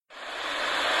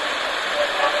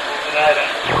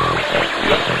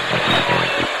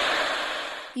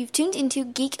You've tuned into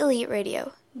Geek Elite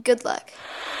Radio. Good luck.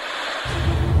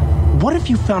 What if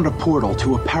you found a portal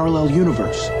to a parallel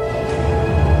universe?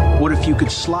 What if you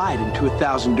could slide into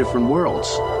 1,000 different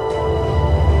worlds?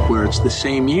 Where it's the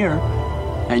same year,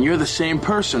 and you're the same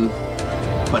person,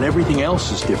 but everything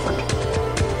else is different.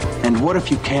 And what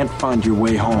if you can't find your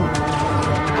way home?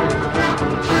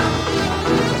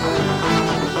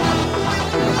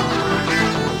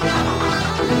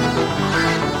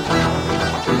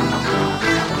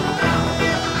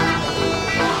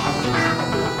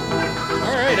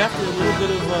 All right, after a little bit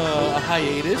of a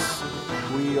hiatus,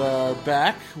 we are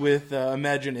back with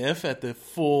Imagine If at the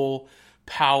full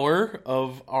power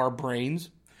of our brains.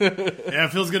 Yeah,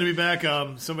 it feels good to be back.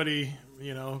 Somebody,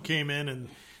 came in and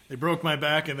they broke my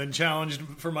back and then challenged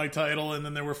for my title, and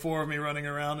then there were 4 of me running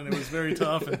around, and it was very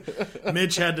tough. And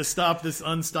Mitch had to stop this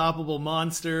unstoppable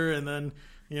monster, and then,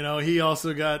 he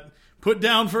also got put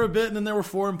down for a bit, and then there were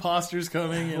 4 imposters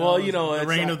coming. The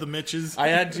reign of the Mitches. I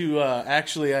had to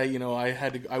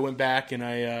I went back and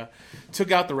I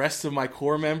took out the rest of my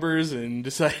core members and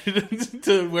decided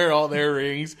to wear all their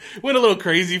rings. Went a little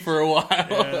crazy for a while.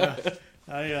 Yeah.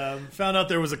 I found out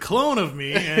there was a clone of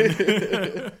me.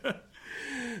 And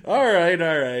All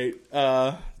right.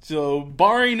 So,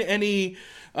 barring any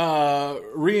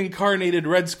reincarnated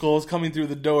Red Skulls coming through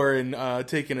the door and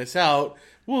taking us out,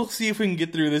 we'll see if we can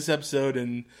get through this episode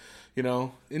and,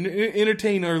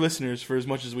 entertain our listeners for as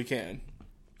much as we can.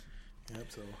 Yep,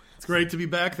 so it's great to be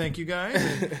back. Thank you, guys.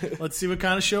 And let's see what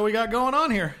kind of show we got going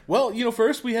on here. Well,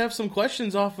 first we have some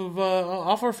questions off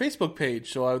our Facebook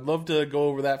page, so I would love to go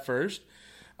over that first.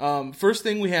 First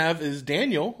thing we have is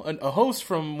Daniel, a host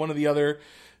from one of the other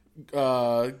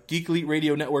Geek Elite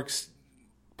Radio Network's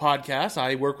podcasts.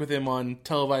 I work with him on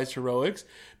Televised Heroics,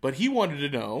 but he wanted to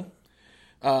know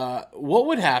what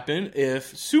would happen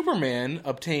if Superman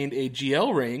obtained a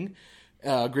GL ring,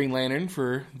 Green Lantern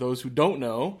for those who don't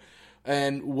know,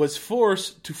 and was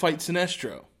forced to fight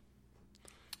Sinestro.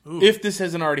 Ooh. If this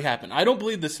hasn't already happened. I don't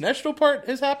believe the Sinestro part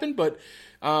has happened, but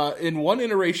in one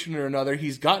iteration or another,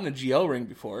 he's gotten a GL ring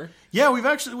before. Yeah,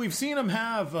 we've seen him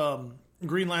have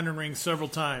Green Lantern rings several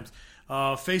times.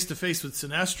 Face to face with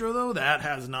Sinestro, though, that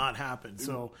has not happened.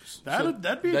 So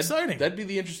that'd be exciting. That'd be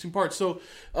the interesting part. So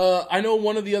I know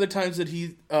one of the other times that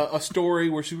a story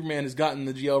where Superman has gotten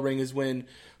the GL ring is when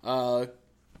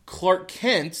Clark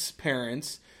Kent's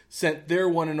parents sent their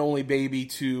one and only baby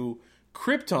to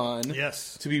Krypton,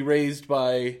 yes, to be raised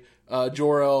by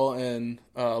Jor-El and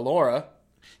Laura.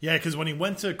 Yeah, because when he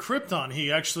went to Krypton,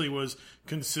 he actually was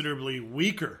considerably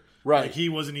weaker. Right. Like, he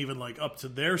wasn't even up to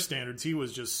their standards. He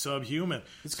was just subhuman.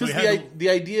 It's because the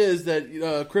idea is that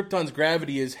Krypton's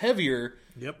gravity is heavier,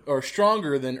 yep, or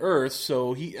stronger than Earth.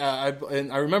 So I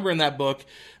remember in that book.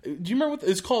 Do you remember what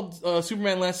it's called?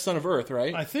 Superman: Last Son of Earth,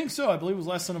 right? I think so. I believe it was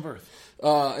Last Son of Earth.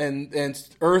 And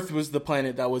Earth was the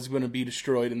planet that was going to be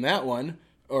destroyed in that one,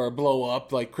 or blow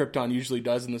up like Krypton usually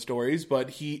does in the stories.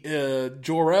 But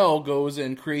Jor-El goes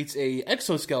and creates a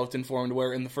exoskeleton for him to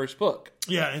wear in the first book.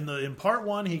 Yeah, in part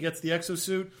 1, he gets the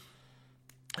exosuit,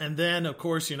 and then of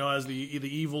course, as the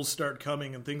evils start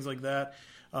coming and things like that,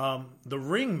 the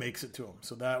ring makes it to him.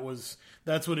 So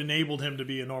that's what enabled him to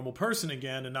be a normal person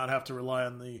again and not have to rely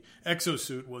on the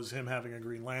exosuit, was him having a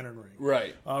Green Lantern ring.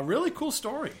 Right. Really cool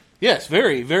story. Yes,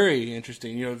 very, very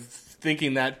interesting.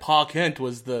 Thinking that Pa Kent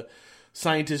was the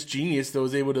scientist genius that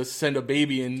was able to send a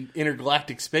baby in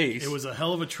intergalactic space. It was a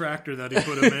hell of a tractor that he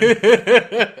put him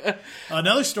in.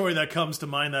 Another story that comes to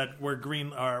mind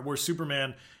where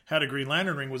Superman had a Green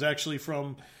Lantern ring was actually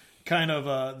from kind of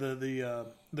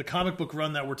the comic book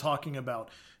run that we're talking about.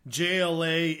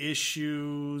 JLA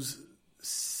issues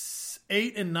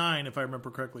 8 and 9, if I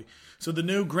remember correctly. So the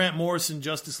new Grant Morrison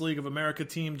Justice League of America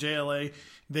team, JLA,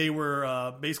 they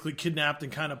were basically kidnapped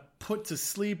and kind of put to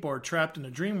sleep or trapped in a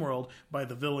dream world by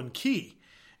the villain Key.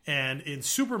 And in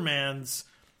Superman's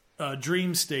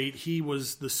dream state, he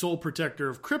was the sole protector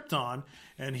of Krypton,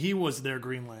 and he was their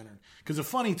Green Lantern. Because a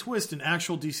funny twist in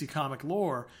actual DC comic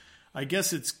lore, I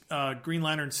guess it's Green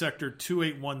Lantern Sector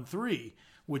 2813,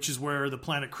 which is where the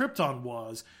planet Krypton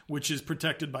was, which is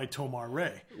protected by Tomar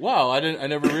Ray. Wow, I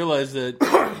never realized that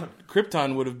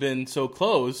Krypton would have been so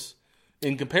close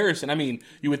in comparison. I mean,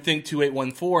 you would think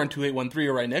 2814 and 2813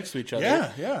 are right next to each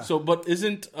other. Yeah. So, but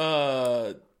isn't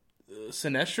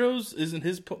Sinestro's, isn't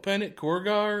his planet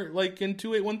Korgar in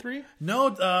 2813?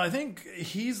 No, I think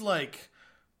he's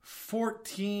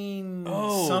 14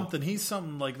 something. He's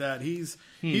something like that. He's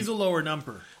a lower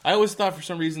number. I always thought for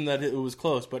some reason that it was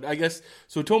close, but I guess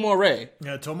so. Tomar Ray.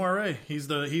 Yeah, Tomar Ray. He's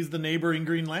the neighboring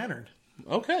Green Lantern.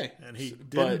 Okay. And he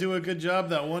didn't do a good job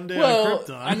that one day on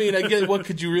Krypton. I mean, I guess what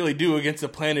could you really do against a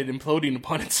planet imploding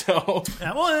upon itself?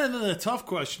 Well, and then the tough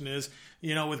question is,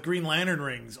 with Green Lantern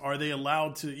rings, are they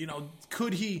allowed to,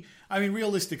 could he, I mean,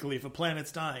 realistically, if a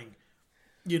planet's dying,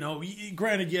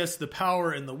 granted, yes, the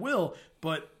power and the will,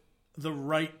 but the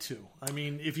right to. I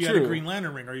mean, if you had a Green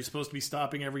Lantern ring, are you supposed to be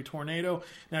stopping every tornado?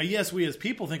 Now, yes, we as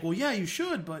people think, well, yeah, you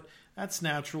should, but that's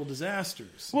natural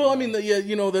disasters. Well, I mean,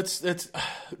 that's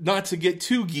not to get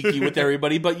too geeky with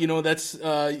everybody, but that's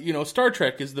Star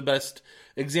Trek is the best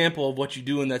example of what you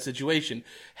do in that situation.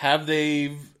 Have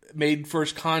they made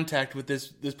first contact with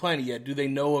this planet yet? Do they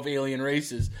know of alien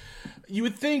races? You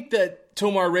would think that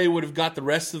Tomar Ray would have got the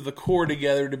rest of the Corps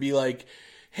together to be like,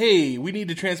 hey, we need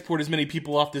to transport as many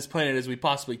people off this planet as we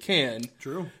possibly can.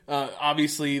 True.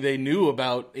 Obviously, they knew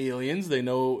about aliens. They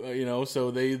know,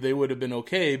 so they would have been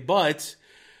okay. But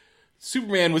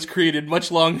Superman was created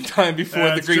much long time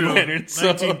before the Green Lantern. So.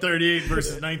 1938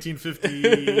 versus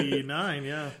 1959.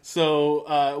 Yeah.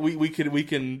 So we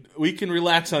can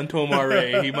relax on Tomar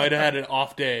Ray. He might have had an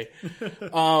off day.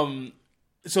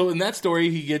 So in that story,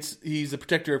 he's a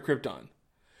protector of Krypton.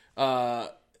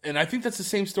 And I think that's the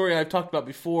same story I've talked about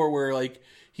before, where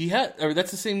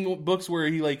that's the same books where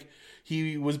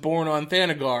he was born on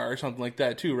Thanagar or something like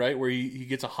that too, right? Where he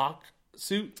gets a hawk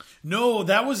suit. No,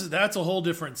 that's a whole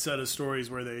different set of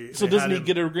stories where they. So doesn't he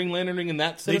get a Green Lantern ring in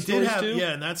that set of stories too?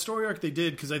 Yeah, in that story arc they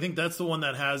did, because I think that's the one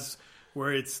that has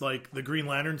where it's like the Green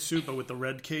Lantern suit but with the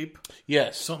red cape.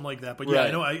 Yes, something like that. But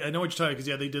yeah, right. I know what you're talking,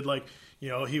 because they did like.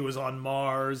 He was on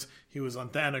Mars, he was on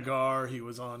Thanagar, he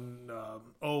was on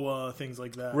Oa, things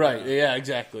like that. Right, yeah,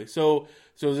 exactly. So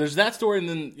there's that story, and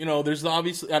then, there's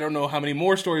obviously, I don't know how many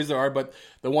more stories there are, but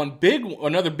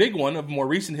another big one of more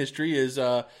recent history is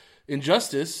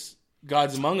Injustice,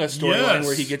 Gods Among Us storyline,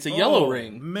 where he gets a yellow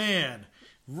ring. Man,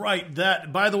 right,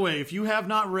 that, by the way, if you have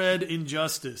not read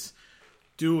Injustice,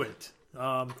 do it.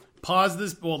 Pause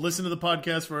this. Well, listen to the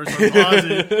podcast first. Or pause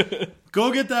it.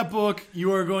 Go get that book.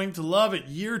 You are going to love it.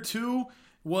 Year 2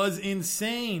 was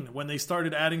insane when they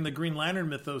started adding the Green Lantern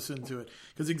mythos into it.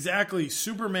 Because exactly,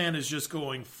 Superman is just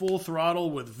going full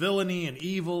throttle with villainy and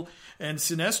evil. And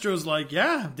Sinestro's like,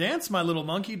 yeah, dance, my little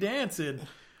monkey, dance. And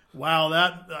wow,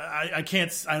 that I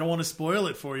can't. I don't want to spoil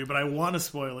it for you, but I want to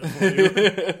spoil it for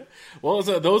you. Well,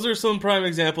 those are some prime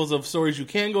examples of stories you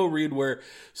can go read where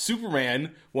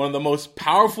Superman, one of the most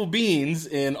powerful beings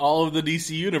in all of the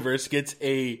DC universe, gets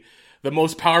the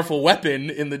most powerful weapon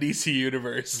in the DC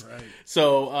universe. Right.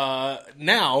 So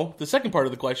now the second part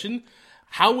of the question: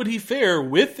 how would he fare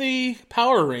with a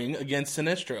power ring against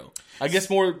Sinestro? I guess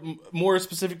more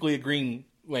specifically a Green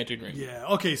Lantern ring. Yeah.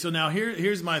 Okay. So now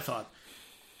here's my thought.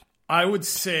 I would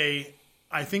say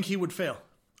I think he would fail.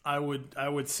 I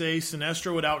would say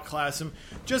Sinestro would outclass him,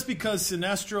 just because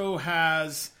Sinestro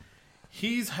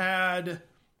he's had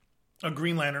a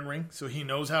Green Lantern ring, so he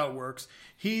knows how it works.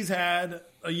 He's had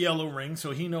a yellow ring,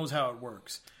 so he knows how it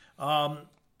works.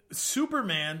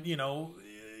 Superman,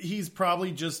 he's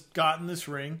probably just gotten this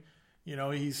ring.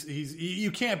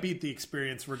 You can't beat the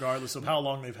experience regardless of how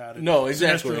long they've had it. No,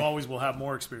 exactly. Sinestro always will have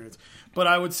more experience. But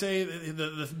I would say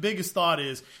the biggest thought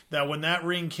is that when that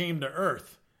ring came to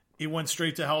Earth, it went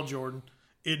straight to Hal Jordan.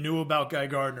 It knew about Guy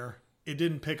Gardner. It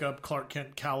didn't pick up Clark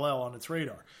Kent Kal-El on its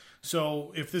radar.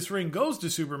 So if this ring goes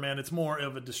to Superman, it's more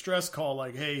of a distress call,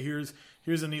 like, hey, here's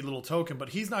a neat little token, but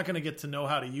he's not going to get to know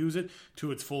how to use it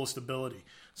to its fullest ability.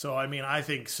 So, I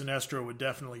think Sinestro would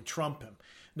definitely trump him.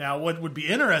 Now, what would be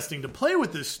interesting to play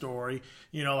with this story,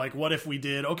 like what if we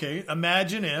did, okay,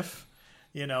 imagine if,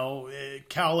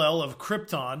 Kal-El of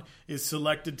Krypton is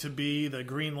selected to be the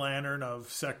Green Lantern of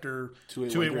Sector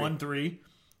 2813.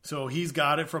 So he's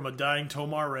got it from a dying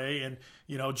Tomar Ray. And,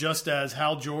 just as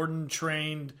Hal Jordan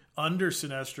trained under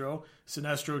Sinestro,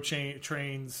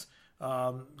 trains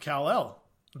Kal-El.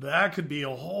 That could be a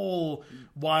whole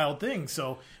wild thing.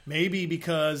 So maybe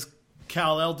because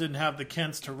Kal-El didn't have the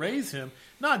Kents to raise him,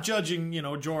 not judging,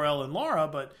 Jor-El and Lara,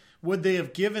 but would they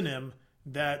have given him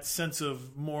that sense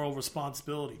of moral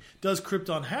responsibility? Does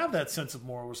Krypton have that sense of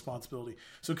moral responsibility?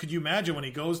 So could you imagine when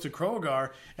he goes to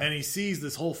Krogar and he sees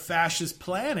this whole fascist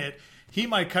planet, he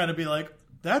might kind of be like,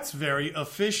 that's very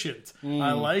efficient.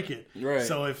 I like it. Right.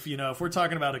 So if we're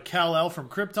talking about a Kal-El from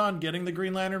Krypton getting the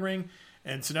Green Lantern ring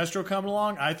and Sinestro coming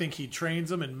along, I think he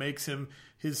trains him and makes him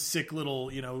his sick little,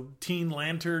 teen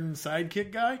lantern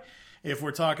sidekick guy. If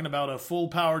we're talking about a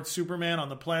full-powered Superman on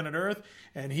the planet Earth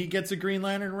and he gets a Green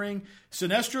Lantern ring,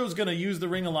 Sinestro's going to use the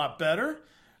ring a lot better.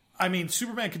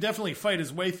 Superman could definitely fight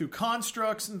his way through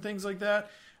constructs and things like that.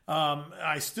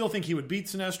 I still think he would beat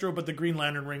Sinestro, but the Green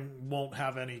Lantern ring won't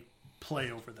have any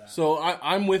play over that. So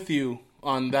I'm with you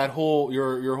on that whole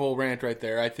your whole rant right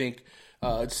there. I think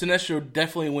Sinestro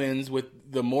definitely wins with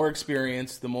the more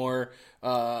experience, the more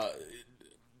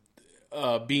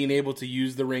being able to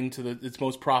use the ring to its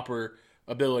most proper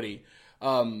ability.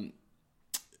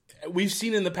 We've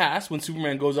seen in the past when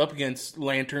Superman goes up against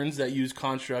lanterns that use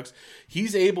constructs,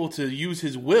 he's able to use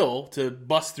his will to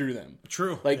bust through them.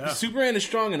 True. Superman is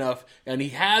strong enough, and he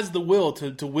has the will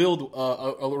to wield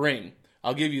a ring.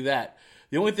 I'll give you that.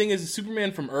 The only thing is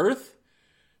Superman from Earth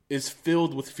is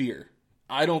filled with fear.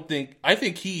 I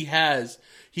think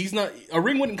he's not, a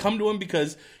ring wouldn't come to him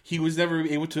because he was never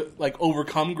able to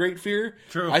overcome great fear.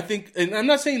 True. I think, and I'm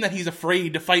not saying that he's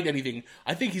afraid to fight anything.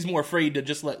 I think he's more afraid to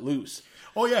just let loose.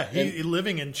 Oh yeah, he's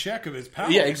living in check of his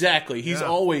power. Yeah, exactly. He's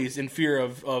always in fear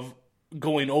of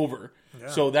going over. Yeah.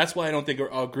 So that's why I don't think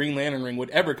a Green Lantern ring would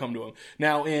ever come to him.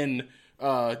 Now in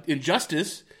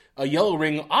Injustice, a yellow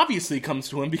ring obviously comes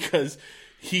to him because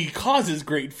he causes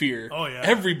great fear. Oh yeah,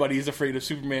 everybody is afraid of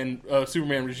Superman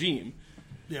regime.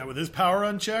 Yeah, with his power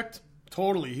unchecked,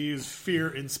 totally, he is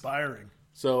fear-inspiring.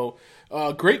 So,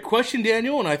 great question,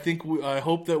 Daniel, and I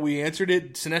hope that we answered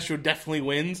it. Sinestro definitely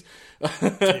wins.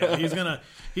 Yeah,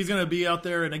 he's gonna be out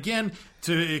there, and again,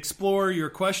 to explore your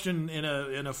question in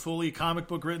a fully comic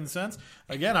book written sense.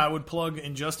 Again, I would plug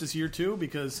Injustice Year 2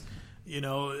 because if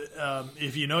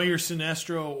you know your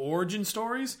Sinestro origin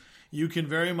stories, you can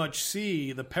very much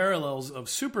see the parallels of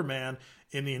Superman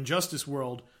in the Injustice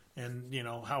world. And,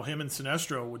 how him and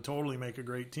Sinestro would totally make a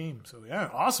great team. So, yeah,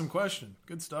 awesome question.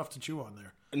 Good stuff to chew on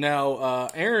there. Now,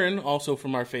 Aaron, also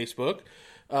from our Facebook,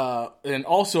 and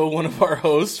also one of our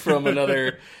hosts from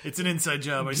another... It's an inside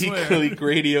job, I swear. Geek League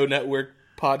Radio Network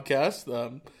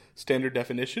podcast, Standard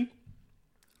Definition,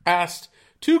 asked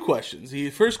 2 questions. The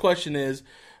first question is,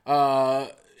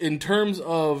 in terms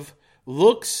of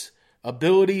looks,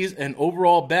 abilities, and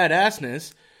overall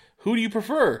badassness... Who do you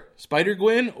prefer,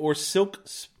 Spider-Gwen or Silk?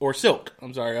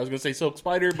 I'm sorry, I was going to say Silk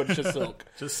Spider, but it's just Silk.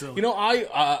 Just Silk.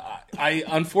 I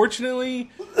unfortunately,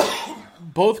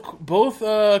 both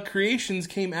creations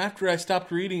came after I stopped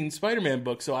reading Spider-Man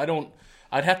books, so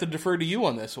I'd have to defer to you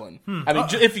on this one. I mean,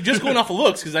 if you're just going off of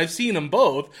looks, because I've seen them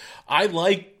both, I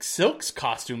like Silk's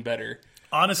costume better.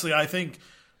 Honestly, I think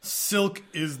Silk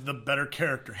is the better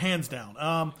character, hands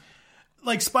down.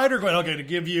 Like Spider-Gwen, okay, to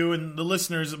give you and the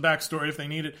listeners a backstory if they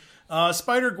need it.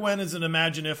 Spider-Gwen is an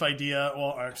imagine-if idea.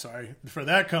 Well, sorry, for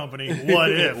that company,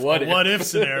 what if? what if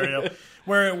scenario,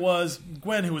 where it was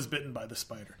Gwen who was bitten by the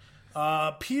spider.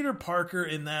 Peter Parker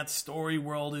in that story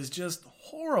world is just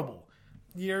horrible.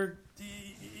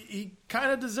 He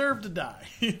kind of deserved to die.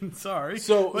 Sorry,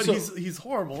 but he's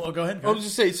horrible. Oh, go ahead. I was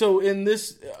just say, so in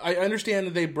this, I understand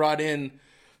that they brought in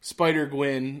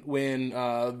Spider-Gwen when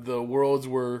the worlds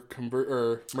were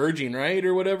merging, right,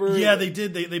 or whatever. Yeah, they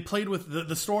did. They played with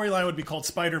the storyline would be called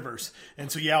Spider-Verse,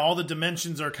 and so all the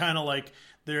dimensions are kind of like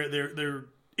they're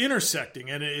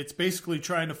intersecting, and it's basically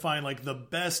trying to find like the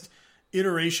best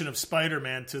iteration of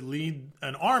Spider-Man to lead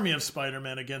an army of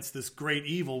Spider-Man against this great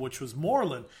evil, which was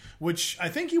Morlun, which I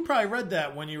think you probably read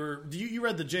that when you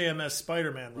read the JMS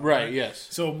Spider-Man run, right? Yes.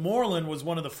 So Morlun was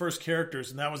one of the first characters,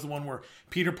 and that was the one where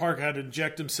Peter Parker had to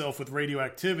inject himself with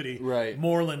radioactivity. Right.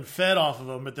 Morlun fed off of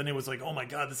him, but then it was like, oh my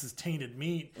god, this is tainted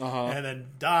meat, and then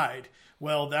died.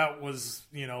 Well, that was,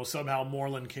 somehow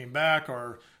Morlun came back,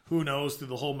 or who knows, through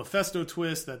the whole Mephisto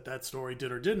twist that story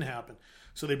did or didn't happen.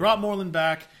 So they brought Morlun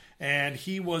back, and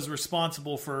he was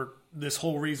responsible for this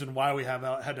whole reason why we had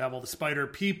to have all the Spider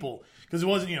people. Because it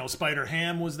wasn't,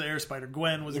 Spider-Ham was there,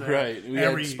 Spider-Gwen was there. Right. We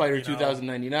had Spider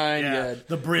 2099. Yeah, you had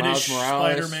the British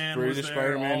Morales, Spider-Man was there,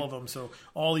 Spider-Man. All of them. So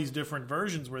all these different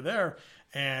versions were there.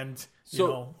 And,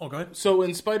 go ahead. So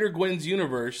in Spider-Gwen's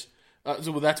universe,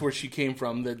 that's where she came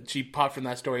from. That she popped from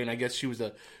that story, and I guess she was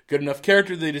a good enough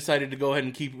character they decided to go ahead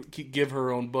and give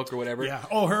her own book or whatever. Yeah.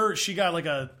 Oh, she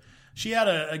got she had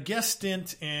a guest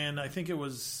stint in, I think it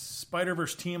was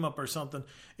Spider-Verse Team Up or something.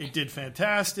 It did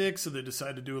fantastic, so they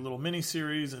decided to do a little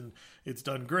mini-series, and it's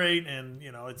done great, and,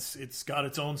 it's got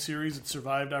its own series. It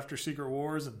survived after Secret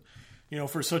Wars, and,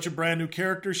 for such a brand new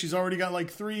character, she's already got like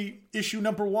 3 issue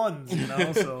number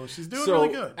 1s, so she's doing really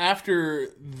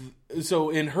good. So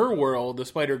in her world, the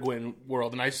Spider-Gwen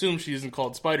world, and I assume she isn't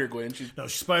called Spider-Gwen. She's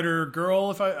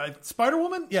Spider-Girl,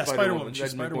 Spider-Woman? Yeah, Spider-Woman.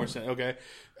 She's Spider-Woman. More sense. Okay.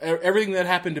 Everything that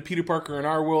happened to Peter Parker in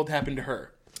our world happened to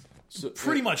her. So,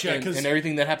 pretty much, yeah. And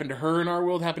everything that happened to her in our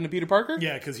world happened to Peter Parker?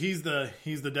 Yeah, because he's the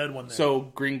dead one there. So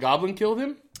Green Goblin killed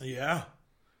him? Yeah.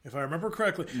 If I remember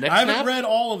correctly. I haven't read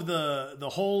all of the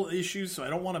whole issues, so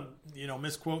I don't want to,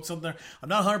 misquote something there. I'm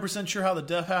not 100% sure how the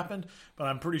death happened, but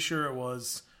I'm pretty sure it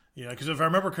was Yeah, because if I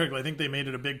remember correctly, I think they made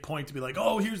it a big point to be like,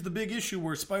 oh, here's the big issue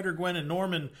where Spider-Gwen and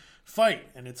Norman fight.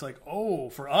 And it's like, oh,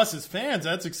 for us as fans,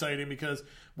 that's exciting because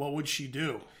what would she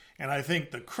do? And I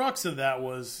think the crux of that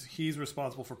was he's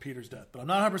responsible for Peter's death. But I'm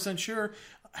not 100% sure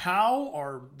how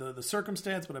or the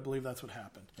circumstance, but I believe that's what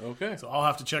happened. Okay. So I'll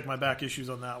have to check my back issues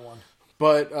on that one.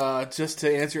 But just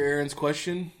to answer Aaron's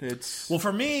question, it's... Well,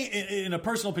 for me, in a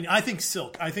personal opinion, I think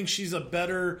Silk. I think she's a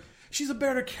better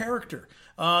character.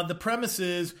 The premise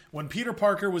is when Peter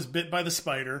Parker was bit by the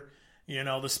spider,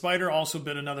 the spider also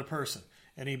bit another person.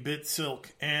 And he bit Silk.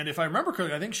 And if I remember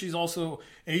correctly, I think she's also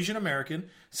Asian American.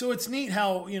 So it's neat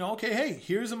how, okay, hey,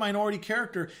 here's a minority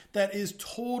character that is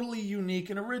totally unique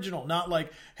and original. Not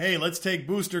like, hey, let's take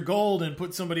Booster Gold and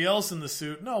put somebody else in the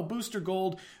suit. No, Booster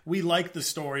Gold, we like the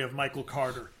story of Michael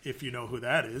Carter, if you know who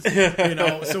that is.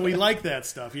 So we like that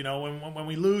stuff. When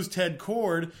we lose Ted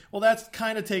Kord, well, that's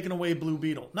kind of taken away Blue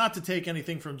Beetle. Not to take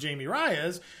anything from Jamie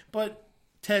Reyes, but...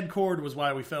 Ted Kord was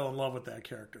why we fell in love with that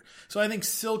character. So I think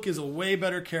Silk is a way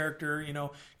better character.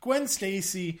 Gwen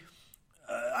Stacy,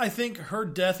 I think her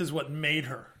death is what made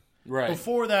her. Right.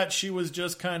 Before that, she was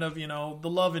just kind of, the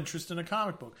love interest in a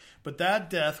comic book. But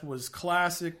that death was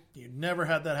classic. You never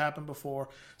had that happen before.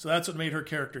 So that's what made her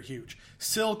character huge.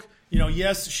 Silk,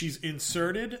 yes, she's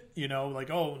inserted,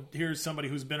 like, oh, here's somebody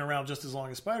who's been around just as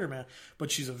long as Spider-Man. But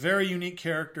she's a very unique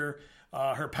character.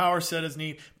 Her power set is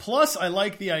neat. Plus, I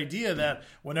like the idea that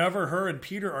whenever her and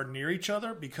Peter are near each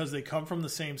other, because they come from the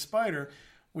same spider,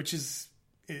 which is,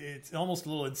 it's almost a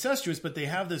little incestuous, but they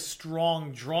have this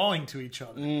strong drawing to each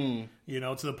other. To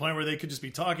the point where they could just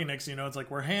be talking next thing it's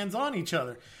like we're hands on each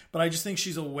other. But I just think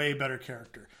she's a way better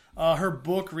character. Her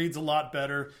book reads a lot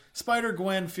better.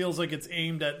 Spider-Gwen feels like it's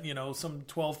aimed at, some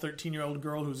 12, 13-year-old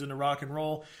girl who's into rock and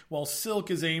roll, while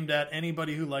Silk is aimed at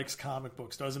anybody who likes comic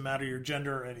books. Doesn't matter your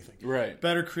gender or anything. Right.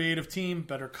 Better creative team,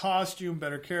 better costume,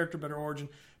 better character, better origin,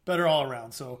 better all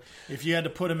around. So if you had to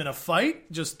put them in a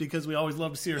fight, just because we always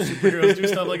love to see our superheroes do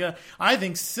stuff like that, I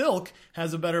think Silk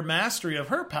has a better mastery of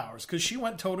her powers because she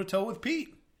went toe-to-toe with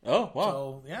Pete. Oh, wow.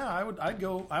 So, yeah, I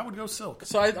would go Silk.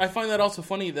 So I find that also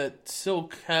funny that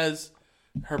Silk has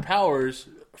her powers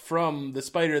from the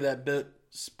spider that bit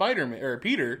Spider-Man, or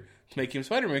Peter, to make him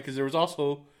Spider-Man, because there was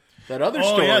also that other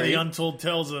story. Oh, yeah, the Untold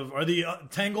Tales of, or the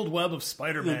Tangled Web of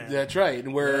Spider-Man. That's right,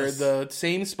 where the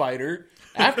same spider,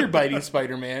 after biting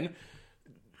Spider-Man,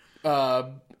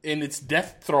 in its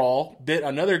death thrall, bit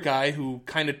another guy who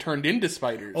kind of turned into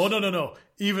spiders. Oh, no.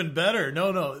 Even better.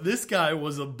 No. This guy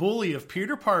was a bully of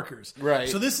Peter Parker's. Right.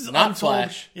 So this is not Untold.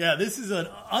 Flash. Yeah, this is an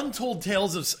Untold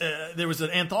Tales of... there was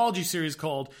an anthology series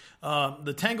called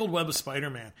The Tangled Web of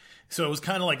Spider-Man. So it was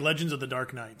kind of like Legends of the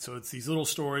Dark Knight. So it's these little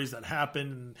stories that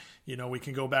happen, and, we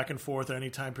can go back and forth at any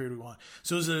time period we want.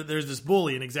 So there's this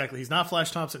bully, and exactly, he's not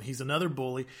Flash Thompson, he's another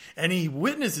bully, and he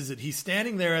witnesses it. He's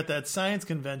standing there at that science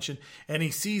convention, and he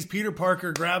sees Peter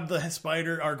Parker grab the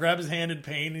spider, or grab his hand in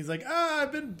pain, and he's like,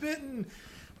 I've been bitten.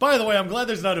 By the way, I'm glad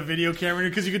there's not a video camera here,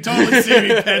 because you can totally see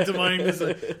me pantomiming this.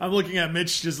 I'm looking at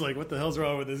Mitch just like, what the hell's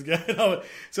wrong with this guy?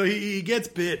 So he gets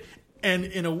bit. And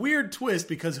in a weird twist,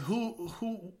 because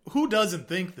who doesn't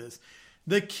think this?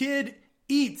 The kid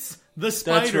eats the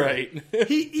spider. That's right.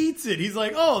 He eats it. He's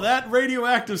like, oh, that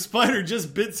radioactive spider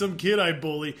just bit some kid I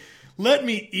bully. Let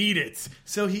me eat it.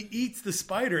 So he eats the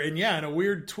spider. And yeah, in a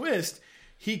weird twist,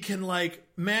 he can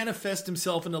manifest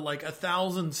himself into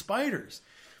 1,000 spiders.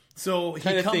 So he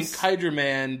kind of think Hydra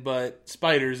Man, but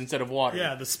spiders instead of water.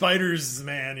 Yeah, the spiders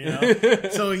man,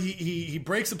 So he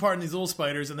breaks apart in these little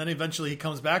spiders, and then eventually he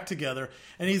comes back together,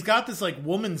 and he's got this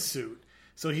woman suit.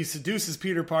 So he seduces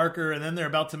Peter Parker, and then they're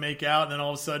about to make out, and then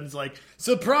all of a sudden it's like,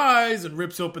 surprise, and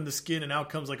rips open the skin, and out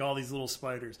comes all these little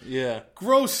spiders. Yeah.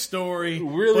 Gross story,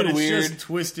 really but it's weird. just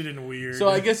twisted and weird. So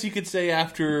I guess you could say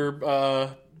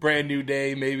after Brand New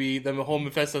Day, maybe the whole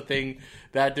Mephisto thing,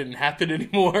 that didn't happen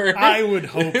anymore. I would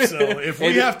hope so. If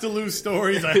we have to lose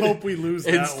stories, I hope we lose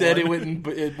that instead, one.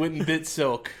 it wouldn't bit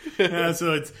Silk. Yeah,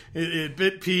 so it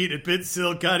bit Pete, it bit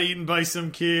Silk, got eaten by some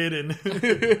kid,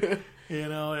 and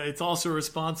it's also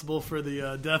responsible for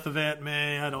the death of Aunt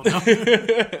May. I don't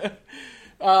know.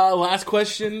 Last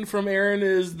question from Aaron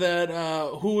is that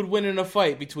who would win in a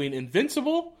fight between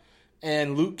Invincible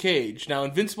and Luke Cage? Now,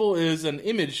 Invincible is an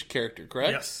Image character,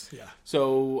 correct? Yes. Yeah.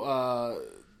 So,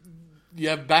 you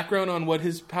have background on what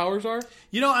his powers are?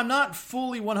 I'm not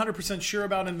fully 100% sure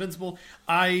about Invincible.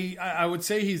 I would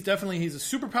say he's a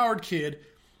superpowered kid.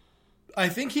 I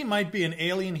think he might be an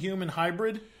alien-human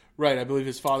hybrid. Right, I believe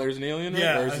his father is an alien, right?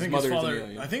 Yeah, Or is I his think mother his is father. an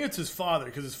alien? I think it's his father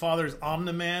because his father is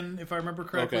Omni-Man, if I remember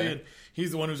correctly, Okay. and he's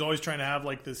the one who's always trying to have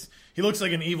like this. He looks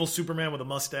like an evil Superman with a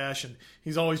mustache, and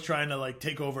he's always trying to like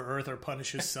take over Earth or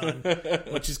punish his son,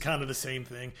 which is kind of the same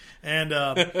thing. And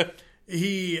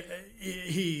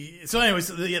so anyways,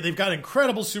 they've got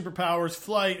incredible superpowers,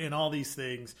 flight, and all these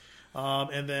things,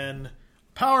 and then.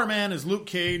 Power Man is Luke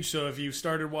Cage, so if you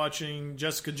started watching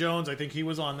Jessica Jones, I think he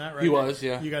was on that, right? He was,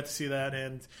 yeah. You got to see that,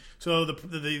 and so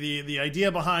the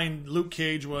idea behind Luke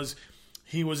Cage was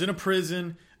he was in a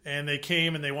prison, and they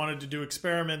came and they wanted to do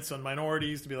experiments on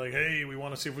minorities to be like, hey, we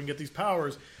want to see if we can get these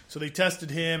powers. So they tested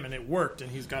him, and it worked,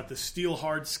 and he's got this steel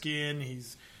hard skin,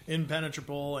 he's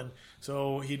impenetrable, and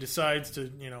so he decides to,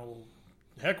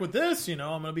 heck with this, I'm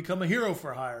going to become a hero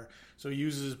for hire. So he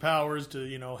uses his powers to,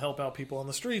 help out people on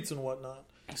the streets and whatnot.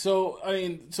 So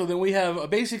then we have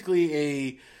basically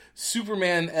a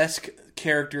Superman-esque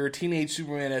character, teenage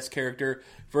Superman-esque character,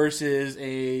 versus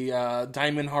a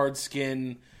diamond hard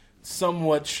skin,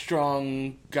 somewhat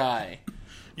strong guy.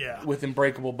 Yeah. With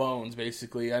unbreakable bones,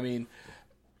 basically. I mean,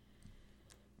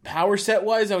 power set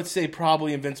wise, I would say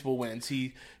probably Invincible wins.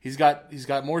 He's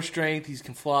got more strength. He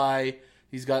can fly.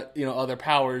 He's got other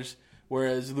powers.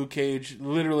 Whereas Luke Cage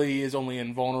literally is only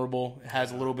invulnerable.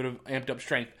 Has a little bit of amped up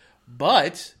strength.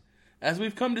 But as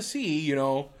we've come to see,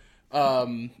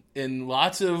 in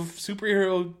lots of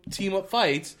superhero team up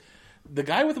fights, the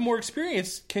guy with the more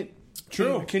experience can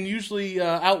usually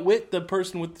outwit the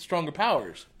person with the stronger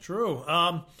powers. True.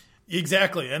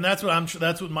 Exactly, and that's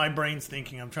what my brain's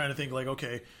thinking. I'm trying to think like,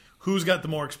 okay, who's got the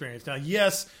more experience? Now,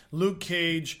 yes, Luke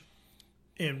Cage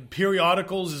in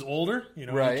periodicals is older.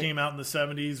 Right. He came out in the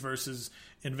 70s versus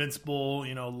Invincible.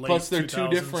 Late. Plus, they're 2000s. two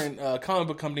different comic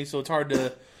book companies, so it's hard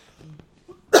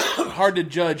to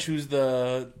judge who's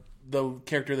the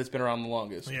character that's been around the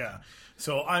longest. Yeah.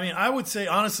 So I mean, I would say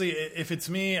honestly, if it's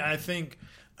me, I think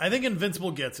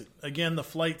Invincible gets it. Again, the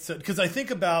flight set, because I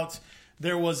think about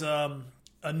there was a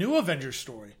new Avengers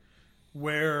story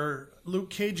where Luke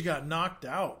Cage got knocked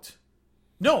out.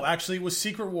 No, actually, it was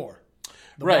Secret War.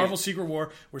 The Right. Marvel Secret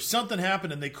War, where something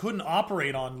happened and they couldn't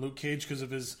operate on Luke Cage because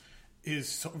of his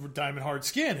diamond hard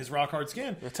skin, his rock hard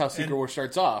skin. That's how Secret War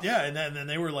starts off. Yeah, and then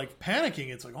they were like panicking.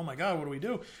 It's like, oh my god, what do we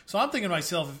do? So I'm thinking to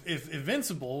myself, if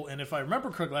Invincible, and if I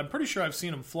remember correctly, I'm pretty sure I've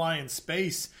seen him fly in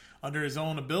space under his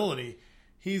own ability.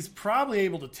 He's probably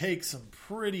able to take some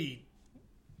pretty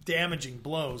damaging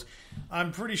blows.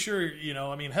 I'm pretty sure,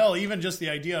 hell, even just the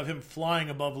idea of him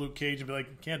flying above Luke Cage and be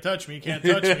like, can't touch me,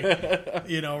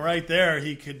 right there,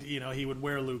 he could, he would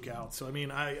wear Luke out. So,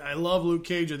 I love Luke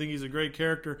Cage. I think he's a great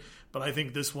character, but I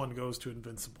think this one goes to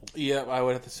Invincible. Yeah, I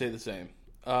would have to say the same.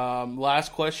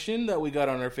 Last question that we got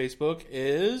on our Facebook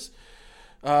is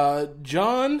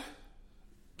John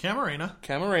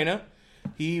Camarena.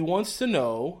 He wants to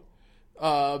know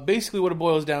basically what it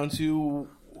boils down to,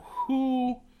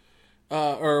 who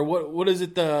or what is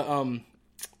it how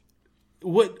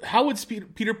would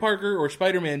Peter Parker or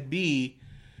Spider-Man be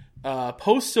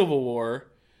post Civil War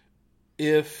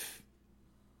let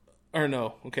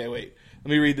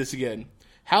me read this again.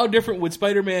 How different would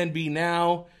Spider-Man be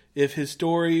now if his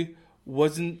story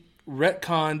wasn't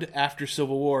retconned after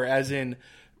Civil War, as in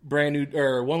Brand New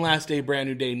or One Last Day, Brand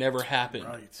New Day never happened?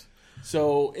 Right.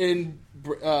 So in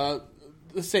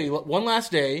let's say One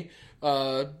Last Day,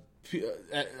 a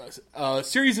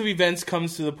series of events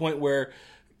comes to the point where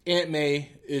Aunt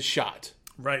May is shot.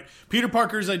 Right. Peter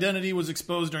Parker's identity was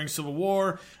exposed during Civil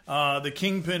War. The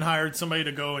Kingpin hired somebody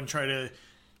to go and try to,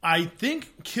 I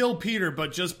think, kill Peter,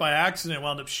 but just by accident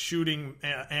wound up shooting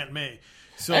Aunt May.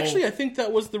 So Actually, I think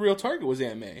that was the real target, was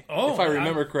Aunt May, if I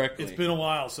remember correctly. It's been a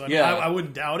while, so Yeah. I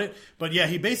wouldn't doubt it. But yeah,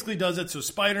 he basically does it. So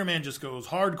Spider-Man just goes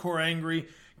hardcore angry,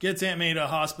 gets Aunt May to a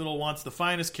hospital, wants the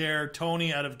finest care.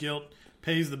 Tony, out of guilt,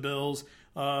 pays the bills.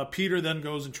 Peter then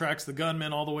goes and tracks the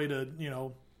gunman all the way to,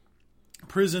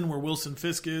 prison where Wilson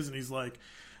Fisk is, and he's like,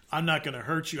 I'm not going to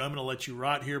hurt you. I'm going to let you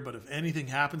rot here, but if anything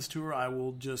happens to her, I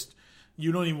will just...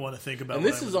 You don't even want to think about it. And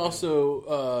this is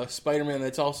also Spider-Man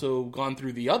that's also gone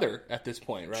through the other at this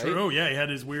point, right? True, yeah. He had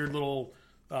his weird little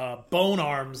bone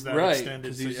arms that right, extended.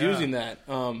 Because he's using that.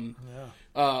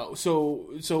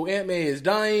 So Aunt May is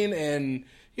dying, and,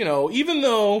 even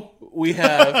though we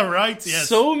have right, yes.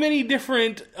 so many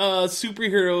different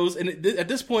superheroes, and at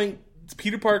this point,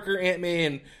 Peter Parker, Aunt May,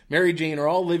 and Mary Jane are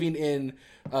all living in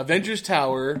Avengers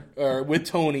Tower with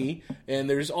Tony, and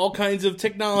there's all kinds of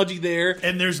technology there.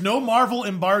 And there's no Marvel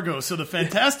embargo, so the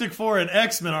Fantastic Four and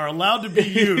X-Men are allowed to be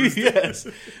used. Yes.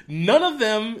 None of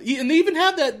them, and they even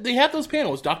have that, they have those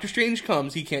panels. Doctor Strange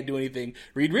comes, he can't do anything.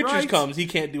 Reed Richards comes, he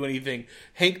can't do anything.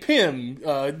 Hank Pym,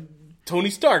 Tony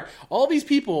Stark, all these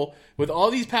people with all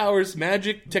these powers,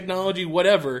 magic, technology,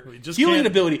 whatever, healing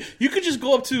ability. You could just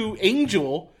go up to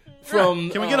Angel from...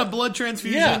 Can we get a blood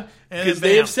transfusion? Yeah, because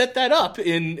they have set that up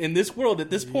in this world at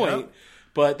this point. Yep.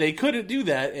 But they couldn't do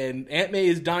that, and Aunt May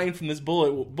is dying from this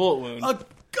bullet wound. A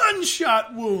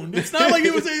gunshot wound. It's not like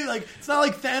it was it's not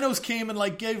like Thanos came and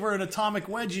like gave her an atomic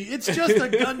wedgie. It's just a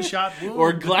gunshot wound.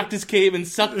 Or Galactus came and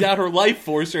sucked out her life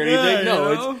force or anything.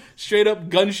 No, it's straight up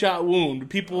gunshot wound.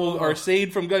 People are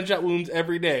saved from gunshot wounds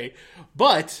every day.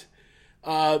 But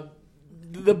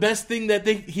the best thing that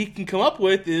he can come up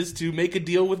with is to make a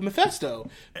deal with Mephisto.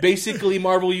 Basically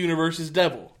Marvel Universe's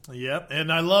devil. Yep,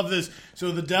 and I love this.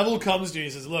 So the devil comes to you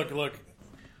and says, look,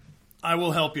 I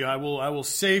will help you. I will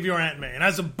save your Aunt May. And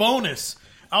as a bonus,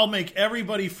 I'll make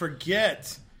everybody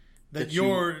forget that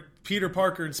you're Peter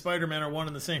Parker and Spider-Man are one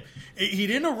and the same. He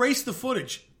didn't erase the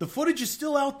footage. The footage is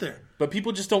still out there. But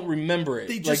people just don't remember it.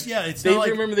 They just, they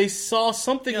remember they saw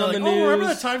something on the news. Oh, remember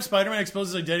that time Spider-Man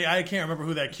exposes identity? I can't remember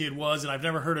who that kid was, and I've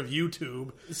never heard of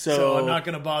YouTube. So I'm not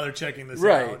going to bother checking this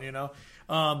out, you know?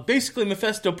 Basically,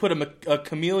 Mephisto put a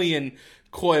chameleon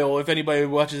coil, if anybody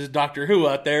watches Doctor Who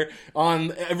out there,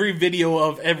 on every video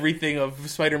of everything of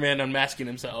Spider-Man unmasking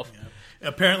himself. Yeah.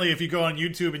 Apparently, if you go on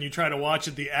YouTube and you try to watch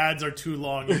it, the ads are too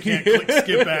long. You can't click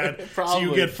skip ad, so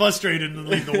you get frustrated and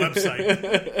leave the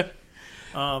website.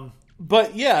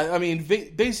 But yeah, I mean,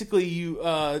 basically,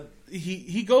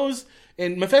 he goes.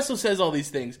 And Mephisto says all these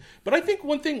things. But I think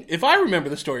one thing, if I remember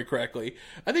the story correctly,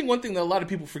 I think one thing that a lot of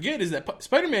people forget is that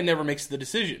Spider-Man never makes the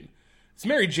decision. It's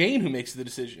Mary Jane who makes the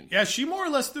decision. Yeah, she more or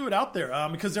less threw it out there.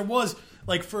 Because there was,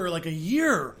 for a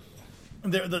year,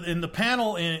 in the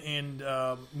panel in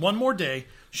One More Day,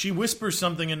 she whispers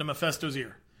something into Mephisto's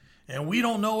ear. And we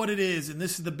don't know what it is, and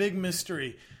this is the big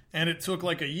mystery. And it took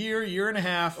a year and a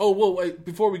half. Oh, well, wait,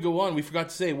 before we go on, we forgot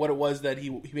to say what it was that he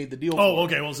made the deal for. Oh,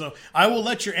 okay. Well, so I will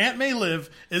let your Aunt May live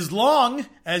as long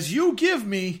as you give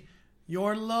me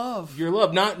your love. Your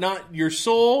love. Not your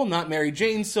soul, not Mary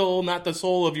Jane's soul, not the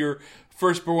soul of your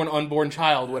firstborn, unborn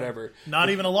child, whatever. Not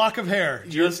even a lock of hair.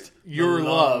 Just your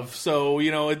love. So,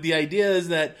 the idea is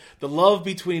that the love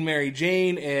between Mary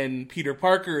Jane and Peter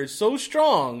Parker is so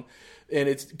strong, and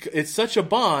it's such a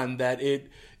bond that it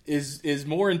is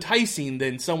more enticing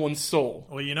than someone's soul.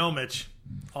 Well, Mitch,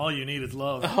 all you need is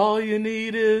love. All you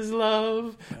need is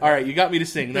love. All right, you got me to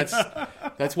sing.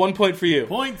 That's 1 point for you.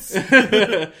 Points.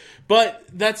 But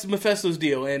that's Mephisto's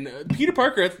deal, and Peter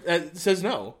Parker says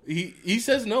no. He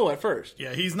says no at first.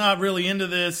 Yeah, he's not really into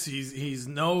this. He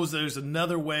knows there's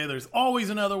another way. There's always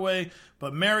another way.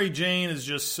 But Mary Jane is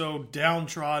just so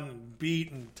downtrodden and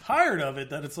beat and tired of it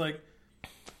that it's like,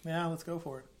 yeah, let's go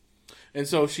for it. And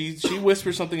so she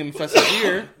whispers something in Mephisto's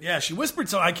ear. Yeah, she whispered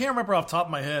so I can't remember off the top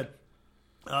of my head.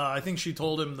 I think she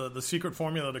told him the secret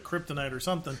formula to kryptonite or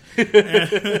something.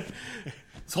 This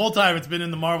whole time it's been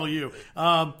in the Marvel U.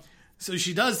 So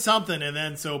she does something, and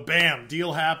then bam,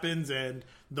 deal happens, and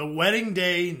the wedding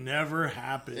day never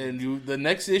happened. And the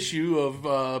next issue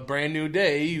of Brand New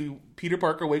Day, Peter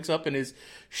Parker wakes up in his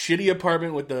shitty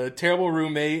apartment with a terrible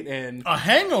roommate and a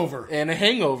hangover.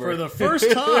 For the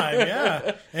first time,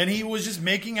 yeah. And he was just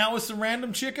making out with some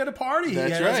random chick at a party.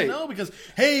 That's he right. Know because,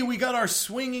 hey, we got our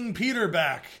swinging Peter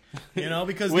back.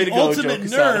 Because the ultimate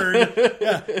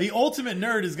nerd, the ultimate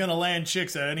nerd is going to land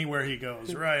chicks at anywhere he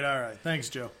goes. Right, all right. Thanks,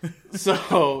 Joe.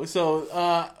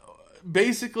 So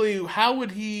basically, how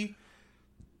would he...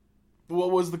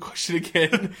 What was the question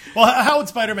again? Well, how would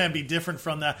Spider-Man be different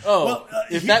from that?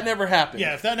 If that never happened.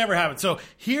 Yeah, if that never happened. So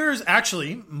here's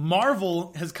actually,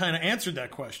 Marvel has kind of answered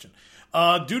that question.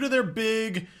 Due to their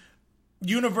big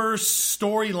universe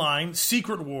storyline,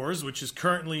 Secret Wars, which is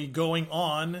currently going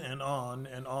on and on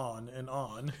and on and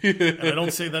on, and I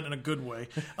don't say that in a good way,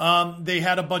 they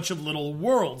had a bunch of little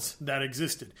worlds that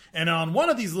existed. And on one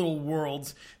of these little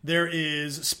worlds, there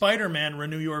is Spider-Man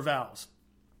Renew Your Vows.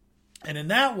 And in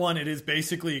that one, it is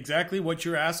basically exactly what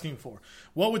you're asking for.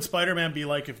 What would Spider-Man be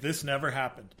like if this never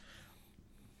happened?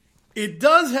 It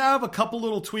does have a couple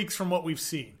little tweaks from what we've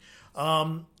seen.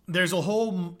 There's a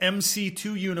whole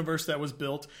MC2 universe that was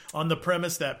built on the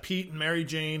premise that Pete and Mary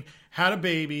Jane had a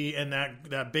baby, and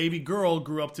that baby girl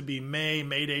grew up to be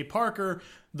Mayday Parker,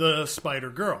 the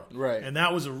Spider-Girl. Right. And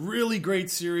that was a really great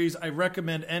series. I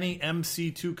recommend any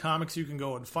MC2 comics you can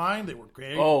go and find. They were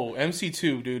great. Oh,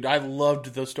 MC2, dude. I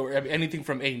loved the story. I mean, anything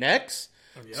from A-Nex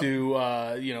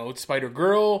to,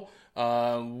 Spider-Girl,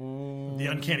 the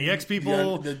Uncanny X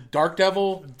people, the Dark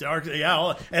Devil.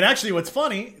 And actually, what's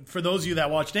funny, for those of you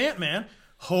that watched Ant-Man,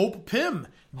 Hope Pym.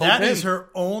 That is her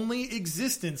only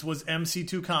existence was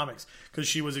MC2 Comics, because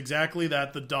she was exactly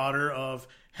that, the daughter of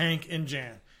Hank and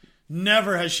Jan.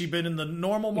 Never has she been in the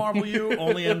normal Marvel U,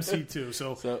 only MCU.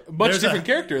 So much different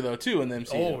character though too in the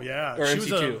MCU. Oh yeah, or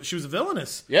she was a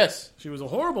villainous. Yes, she was a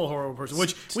horrible person.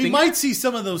 Which Stinger? we might see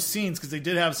some of those scenes because they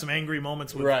did have some angry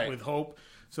moments with Hope.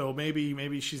 So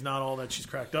maybe she's not all that she's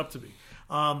cracked up to be.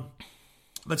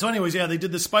 But so anyways, yeah, they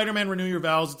did the Spider-Man Renew Your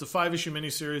Vows. It's a 5-issue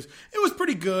miniseries. It was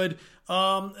pretty good.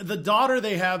 The daughter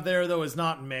they have there though is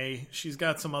not May. She's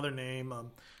got some other name.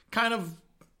 Kind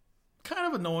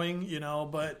of annoying,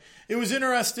 but it was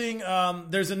interesting.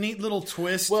 There's a neat little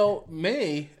twist. Well,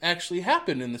 May actually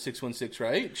happened in the 616,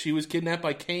 right? She was kidnapped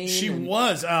by Kane. She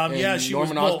was.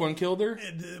 Norman Osborn killed her.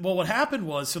 Well, what happened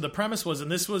was, so the premise was,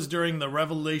 and this was during the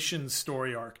Revelations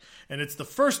story arc, and it's the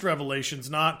first Revelations,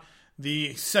 not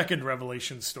the second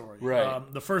Revelations story.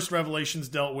 Right. The first Revelations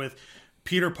dealt with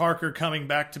Peter Parker coming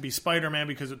back to be Spider-Man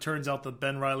because it turns out that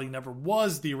Ben Reilly never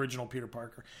was the original Peter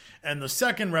Parker. And the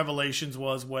second Revelations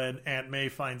was when Aunt May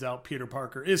finds out Peter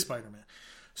Parker is Spider-Man.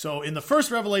 So in the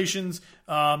first Revelations,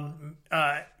 Aunt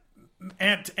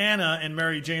Anna and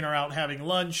Mary Jane are out having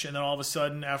lunch, and then all of a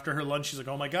sudden after her lunch she's like,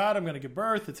 oh my God, I'm going to give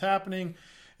birth, it's happening.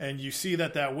 And you see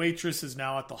that waitress is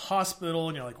now at the hospital,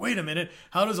 and you're like, wait a minute,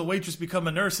 how does a waitress become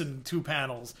a nurse in 2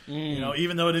 panels?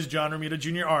 Even though it is John Romita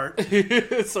Jr. art.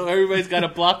 So everybody's got a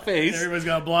blocked face. Everybody's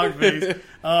got a blocked face.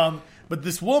 But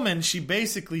this woman, she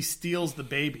basically steals the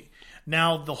baby.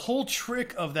 Now, the whole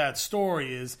trick of that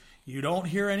story is you don't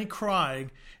hear any crying,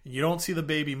 and you don't see the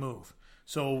baby move.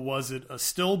 So was it a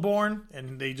stillborn,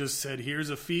 and they just said,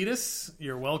 here's a fetus,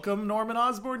 you're welcome, Norman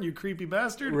Osborn, you creepy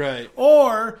bastard? Right.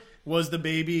 Or was the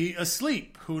baby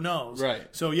asleep? Who knows? Right.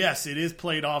 So yes, it is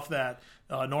played off that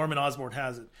Norman Osborn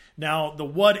has it. Now, the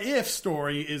what if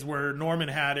story is where Norman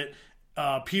had it,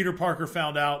 Peter Parker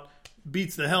found out,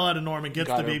 beats the hell out of Norman, gets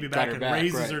the baby back, and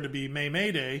raises her to be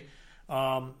May Day.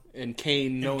 And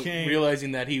Kane,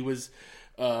 realizing that he was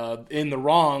in the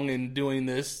wrong and doing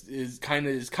this is kind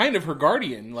of her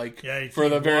guardian, for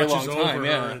the very long time,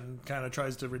 and kind of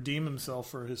tries to redeem himself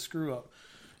for his screw up.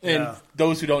 And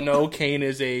those who don't know, Kane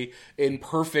is a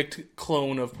imperfect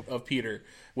clone of Peter.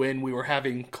 When we were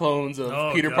having clones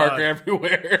of Peter Parker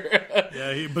everywhere,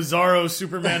 Bizarro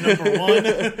Superman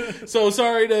 #1. So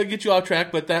sorry to get you off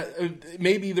track, but that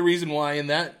may be the reason why in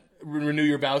that Renew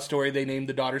Your Vows story they named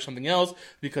the daughter something else,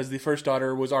 because the first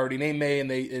daughter was already named May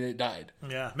and it died.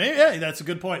 Yeah, maybe that's a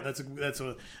good point. That's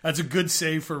a good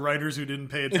save for writers who didn't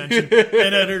pay attention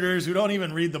and editors who don't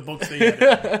even read the books they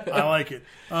edit. I like it.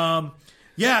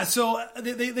 So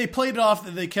they played it off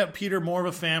that they kept Peter more of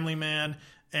a family man,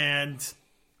 and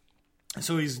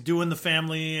so he's doing the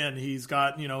family, and he's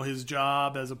got his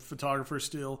job as a photographer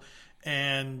still,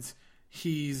 and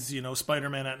he's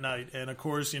Spider-Man at night, and of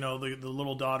course the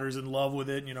little daughter's in love with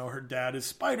it. Her dad is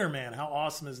Spider-Man. How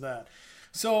awesome is that?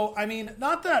 So I mean,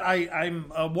 not that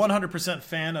I'm a 100%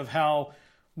 fan of how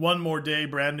One More Day,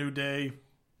 Brand New Day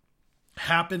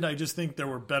happened. I just think there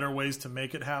were better ways to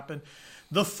make it happen.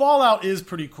 The fallout is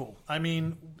pretty cool. I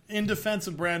mean, in defense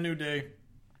of Brand New Day,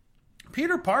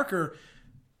 Peter Parker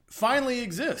finally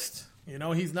exists.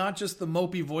 He's not just the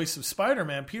mopey voice of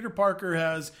Spider-Man. Peter Parker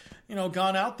has,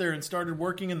 gone out there and started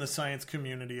working in the science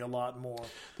community a lot more.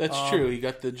 That's true. He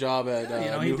got the job at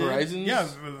New Horizons. Yeah,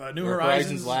 New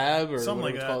Horizons Lab or something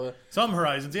like that. Some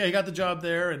Horizons. Yeah, he got the job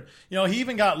there, and he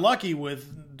even got lucky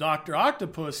with Dr.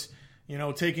 Octopus.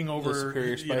 Taking over the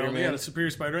Superior Spider-Man. The Superior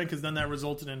Spider-Man, because then that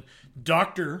resulted in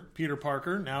Dr. Peter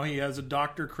Parker. Now he has a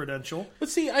doctor credential. But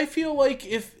see, I feel like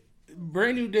if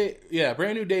Brand New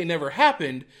Day never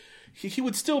happened, he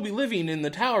would still be living in the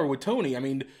tower with Tony. I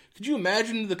mean, could you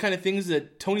imagine the kind of things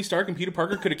that Tony Stark and Peter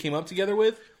Parker could have came up together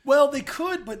with? Well, they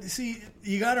could, but see,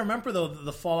 you got to remember, though,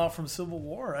 the fallout from Civil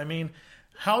War. I mean,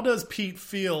 how does Pete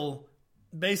feel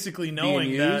basically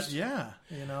knowing that? Yeah,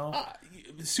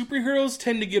 superheroes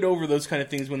tend to get over those kind of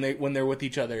things when they're with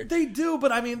each other. They do,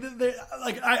 but I mean,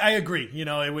 I agree.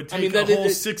 It would take a whole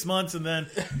 6 months, and then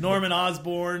Norman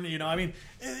Osborn. I mean,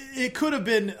 it could have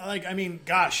been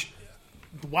gosh,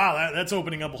 wow, that's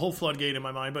opening up a whole floodgate in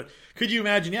my mind. But could you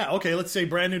imagine? Yeah, okay, let's say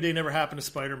Brand New Day never happened to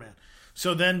Spider-Man.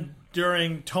 So then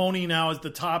during Tony now as the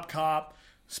top cop,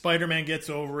 Spider-Man gets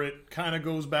over it, kind of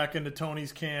goes back into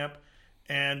Tony's camp,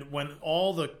 and when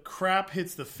all the crap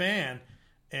hits the fan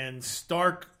and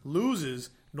Stark loses,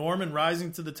 Norman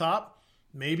rising to the top,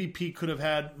 maybe Pete could have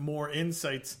had more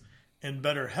insights and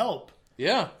better help.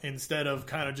 Yeah. Instead of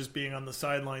kind of just being on the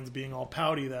sidelines, being all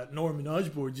pouty that Norman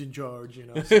Osborn's in charge,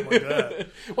 something like that.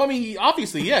 Well, I mean,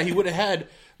 obviously, yeah, he would have had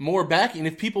more backing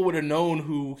if people would have known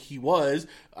who he was,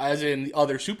 as in the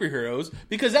other superheroes,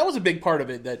 because that was a big part of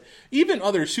it, that even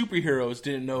other superheroes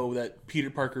didn't know that Peter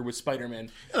Parker was Spider-Man.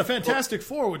 Yeah, the Fantastic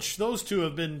Four, which those two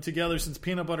have been together since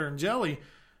Peanut Butter and Jelly,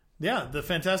 Yeah, the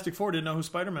Fantastic Four didn't know who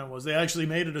Spider-Man was. They actually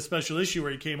made it a special issue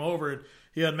where he came over and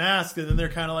he had masked, and then they're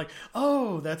kind of like,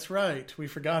 oh, that's right. We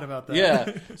forgot about that.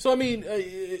 Yeah. So, I mean,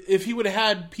 if he would have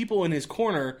had people in his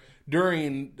corner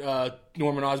during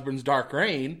Norman Osborn's Dark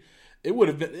Reign, it would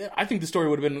have been, I think the story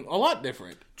would have been a lot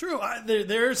different. True.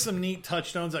 There are some neat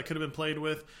touchstones that could have been played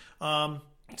with.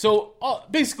 So,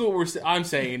 basically what I'm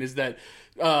saying is that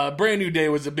Brand New Day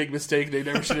was a big mistake. They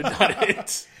never should have done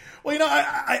it. Well,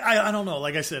 I don't know.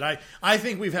 Like I said, I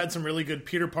think we've had some really good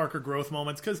Peter Parker growth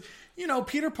moments because,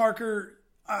 Peter Parker,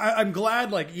 I'm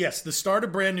glad, yes, the start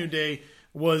of Brand New Day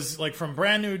was, from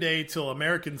Brand New Day till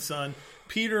American Son,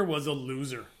 Peter was a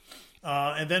loser.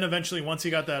 And then eventually, once he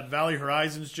got that Valley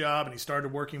Horizons job and he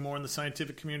started working more in the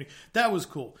scientific community, that was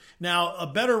cool. Now, a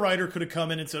better writer could have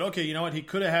come in and said, okay, you know what, he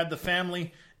could have had the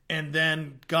family and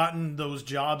then gotten those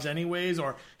jobs anyways.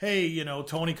 Or, hey,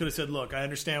 Tony could have said, look, I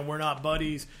understand we're not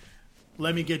buddies.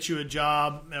 Let me get you a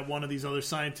job at one of these other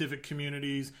scientific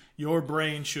communities. Your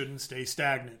brain shouldn't stay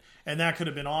stagnant. And that could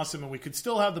have been awesome, and we could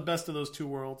still have the best of those two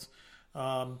worlds.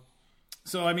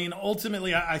 So, I mean,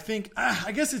 ultimately, I think,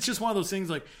 I guess it's just one of those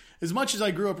things, as much as I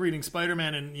grew up reading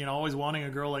Spider-Man and, always wanting a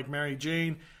girl like Mary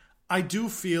Jane, I do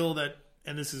feel that,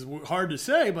 and this is hard to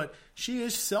say, but she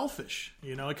is selfish,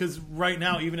 because right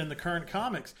now, even in the current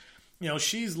comics,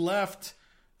 she's left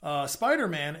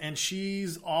Spider-Man and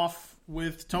she's off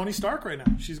with Tony Stark right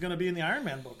now. She's going to be in the Iron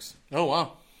Man books. Oh,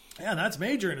 wow. Yeah, that's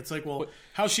major. And it's like, well,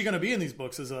 how's she going to be in these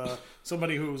books? As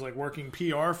somebody who's working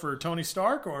PR for Tony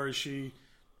Stark, or is she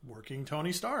working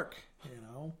Tony Stark?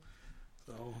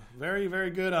 So very,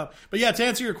 very good. But yeah, to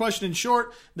answer your question in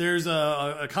short, there's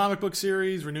a comic book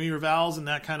series, Renew Your Vows, and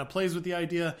that kind of plays with the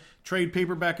idea. Trade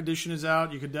paperback edition is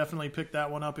out. You could definitely pick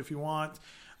that one up if you want.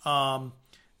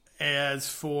 As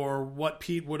for what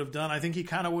Pete would have done, I think he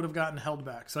kind of would have gotten held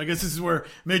back. So I guess this is where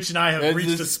Mitch and I have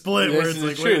reached a split. Where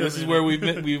it's true. This is where we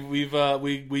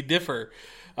differ.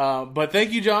 But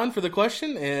thank you, John, for the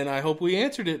question, and I hope we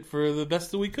answered it for the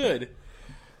best that we could.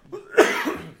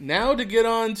 Now to get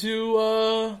on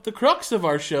to the crux of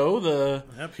our show, the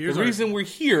reason we're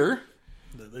here.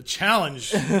 The challenge.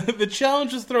 The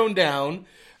challenge is thrown down.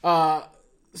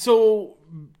 So,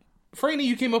 Franny,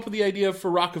 you came up with the idea for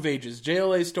Rock of Ages,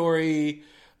 JLA story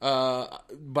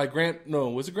by Grant. No,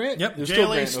 was it Grant? Yep,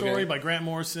 JLA story by Grant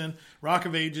Morrison. Rock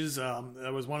of Ages.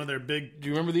 That was one of their big. Do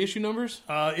you remember the issue numbers?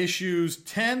 Issues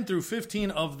 10 through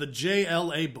 15 of the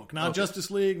JLA book, not Justice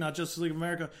League, not Justice League of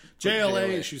America. JLA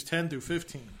issues 10 through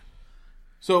 15.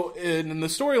 So, in the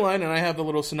storyline, and I have the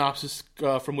little synopsis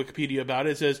from Wikipedia about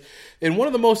it, it says, in one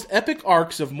of the most epic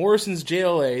arcs of Morrison's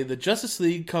JLA, the Justice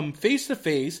League come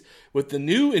face-to-face with the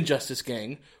new Injustice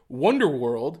Gang,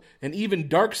 Wonderworld, and even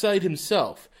Darkseid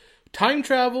himself. Time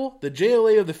travel, the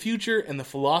JLA of the future, and the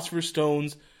Philosopher's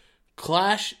Stones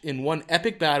clash in one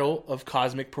epic battle of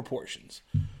cosmic proportions.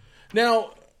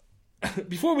 Now,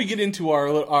 before we get into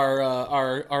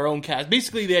our own cast,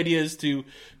 basically the idea is to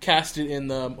cast it in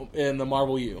the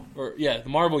Marvel U, the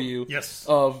Marvel U, yes,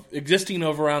 of existing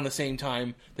of around the same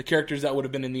time, the characters that would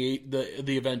have been in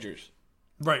the Avengers.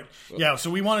 Right. Yeah, so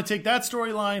we want to take that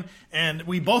storyline, and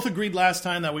we both agreed last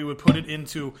time that we would put it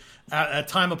into at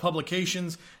time of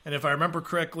publications, and if I remember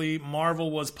correctly, Marvel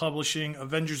was publishing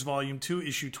Avengers Volume 2,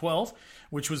 Issue 12,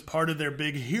 which was part of their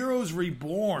big Heroes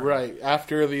Reborn. Right.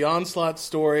 After the Onslaught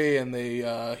story and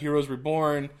the Heroes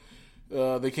Reborn,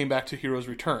 they came back to Heroes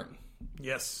Return.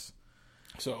 Yes.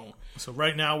 So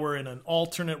right now we're in an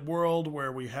alternate world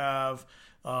where we have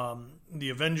the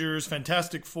Avengers,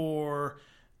 Fantastic Four.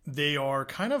 They are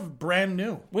kind of brand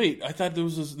new. Wait, I thought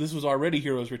this was already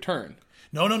Heroes Return.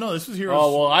 No. This is Heroes.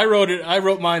 Oh well, I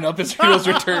wrote mine up as Heroes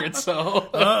Return. So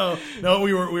no,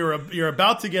 you're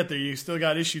about to get there. You still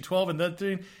got issue 12 and that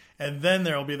thing, and then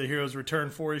there will be the Heroes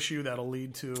Return 4 issue that'll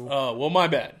lead to. Oh well, my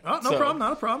bad. Oh, no problem,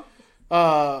 not a problem.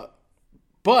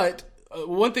 But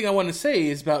one thing I want to say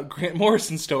is about Grant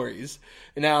Morrison stories.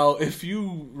 Now, if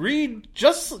you read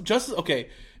just okay.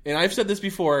 And I've said this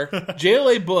before, the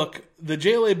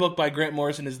JLA book by Grant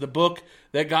Morrison is the book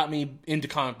that got me into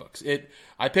comic books.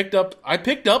 I picked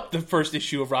up the first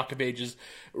issue of Rock of Ages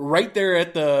right there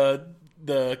at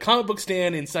the comic book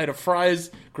stand inside of Fry's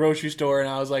grocery store, and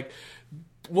I was like,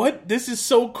 "What? This is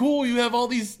so cool! You have all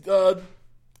these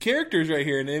characters right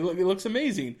here, and it looks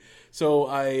amazing." So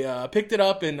I picked it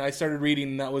up and I started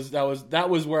reading. And that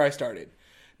was where I started.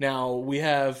 Now we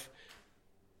have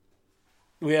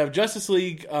Justice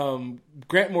League,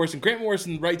 Grant Morrison. Grant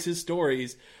Morrison writes his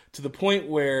stories to the point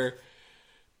where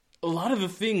a lot of the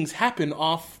things happen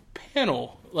off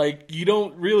panel. Like, you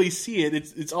don't really see it.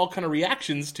 It's all kind of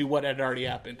reactions to what had already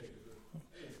happened.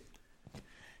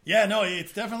 Yeah, no,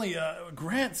 it's definitely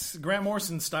Grant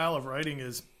Morrison's style of writing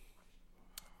is.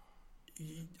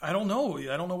 I don't know.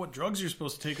 I don't know what drugs you're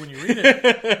supposed to take when you read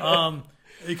it,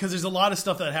 because there's a lot of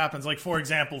stuff that happens. Like, for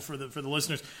example, for the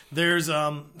listeners, there's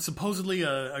supposedly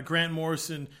a Grant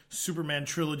Morrison Superman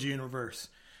trilogy in reverse.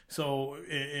 So,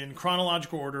 in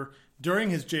chronological order,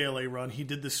 during his JLA run, he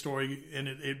did this story, and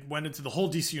it went into the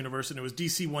whole DC universe, and it was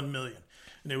DC 1 million.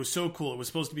 And it was so cool. It was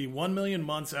supposed to be 1 million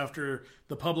months after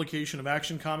the publication of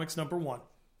Action Comics #1.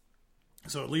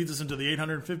 So it leads us into the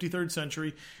 853rd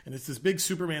century, and it's this big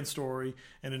Superman story,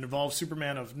 and it involves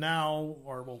Superman of now,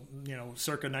 or, well,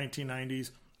 circa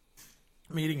 1990s,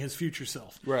 meeting his future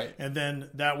self. Right. And then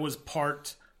that was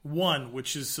part 1,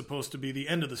 which is supposed to be the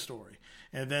end of the story.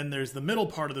 And then there's the middle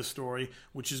part of the story,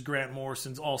 which is Grant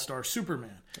Morrison's All-Star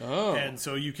Superman. Oh. And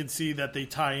so you can see that they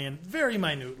tie in very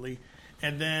minutely.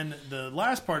 And then the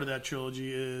last part of that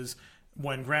trilogy is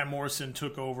when Grant Morrison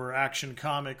took over Action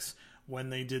Comics when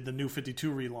they did the New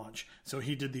 52 relaunch. So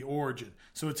he did the origin.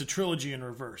 So it's a trilogy in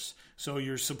reverse. So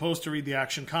you're supposed to read the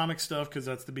Action Comics stuff because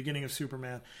that's the beginning of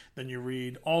Superman. Then you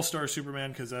read All-Star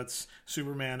Superman because that's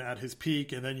Superman at his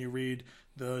peak. And then you read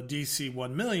the DC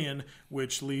 1 million,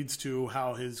 which leads to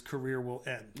how his career will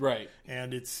end. Right.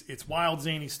 And it's wild,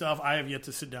 zany stuff. I have yet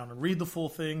to sit down and read the full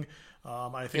thing.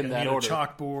 I think I need a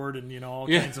chalkboard and all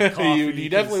kinds of coffee. you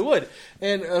definitely would.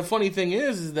 And a funny thing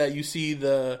is that you see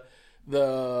the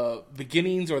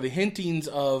beginnings or the hintings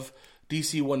of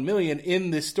DC 1 million in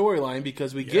this storyline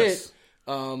because we get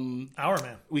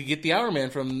Hourman. We get the Hourman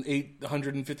from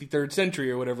 853rd century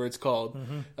or whatever it's called,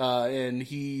 and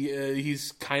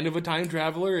he's kind of a time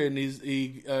traveler, and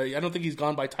I don't think he's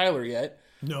gone by Tyler yet.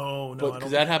 No, because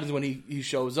that happens when he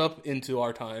shows up into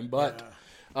our time, but.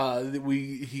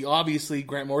 He obviously,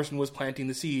 Grant Morrison was planting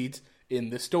the seeds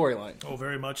in this storyline. Oh,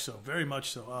 very much so. Very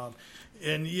much so.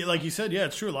 And like you said, yeah,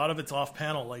 it's true. A lot of it's off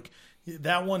panel. Like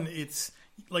that one, it's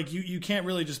like you can't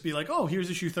really just be like, oh, here's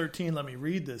issue 13. Let me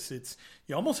read this.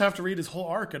 You almost have to read his whole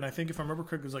arc. And I think if I remember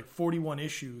correctly, it was like 41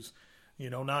 issues,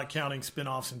 not counting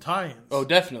spin-offs and tie-ins. Oh,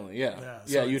 definitely. Yeah.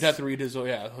 So you'd have to read his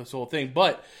whole thing.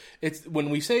 But it's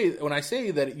when I say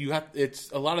that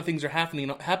it's a lot of things are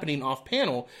happening off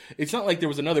panel. It's not like there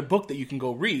was another book that you can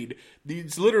go read.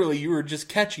 It's literally you were just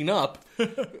catching up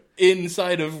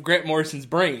inside of Grant Morrison's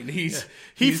brain.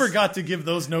 He forgot to give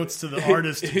those notes to the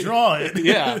artist to draw it.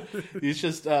 Yeah, it's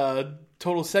just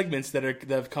total segments that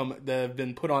have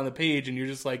been put on the page, and you're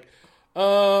just like,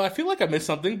 I feel like I missed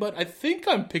something, but I think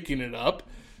I'm picking it up.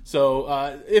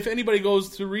 So if anybody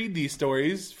goes to read these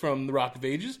stories from the Rock of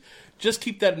Ages, just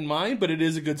keep that in mind, but it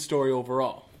is a good story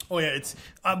overall. Oh, yeah. It's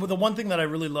the one thing that I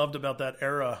really loved about that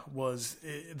era was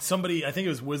somebody, I think it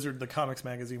was Wizard, the comics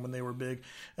magazine, when they were big,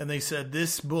 and they said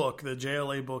this book, the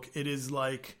JLA book, it's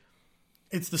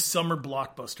the summer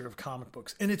blockbuster of comic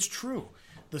books. And it's true.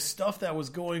 The stuff that was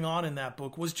going on in that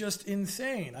book was just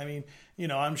insane. I mean,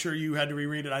 I'm sure you had to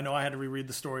reread it. I know I had to reread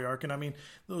the story arc. And I mean,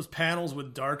 those panels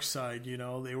with Darkseid,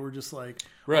 they were just like,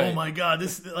 right. Oh my God,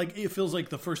 this, like, it feels like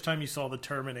the first time you saw the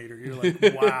Terminator. You're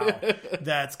like, wow,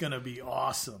 that's going to be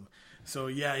awesome. So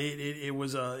yeah, it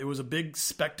was a big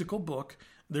spectacle book.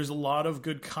 There's a lot of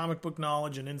good comic book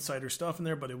knowledge and insider stuff in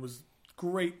there, but it was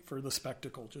great for the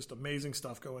spectacle. Just amazing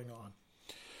stuff going on.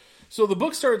 So the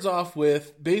book starts off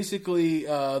with basically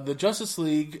the Justice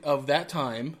League of that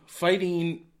time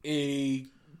fighting a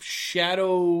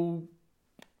shadow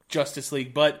Justice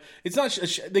League, but it's not.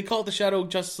 They call it the Shadow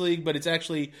Justice League, but it's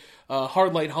actually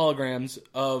hard light holograms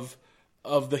of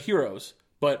the heroes,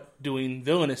 but doing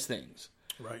villainous things.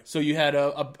 Right. So you had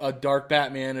a dark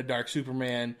Batman, a dark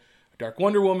Superman, a dark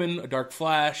Wonder Woman, a dark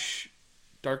Flash.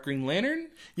 Dark Green Lantern?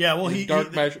 Yeah, well,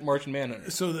 Martian Manhunter.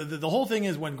 So the whole thing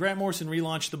is when Grant Morrison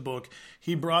relaunched the book,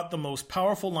 he brought the most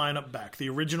powerful lineup back, the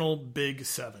original Big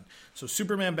Seven. So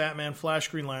Superman, Batman, Flash,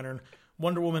 Green Lantern,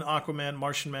 Wonder Woman, Aquaman,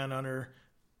 Martian Manhunter,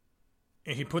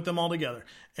 and he put them all together.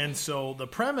 And so the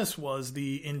premise was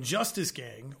the Injustice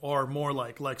Gang, or more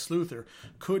like Lex Luthor,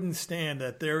 couldn't stand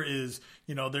that there's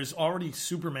already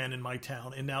Superman in my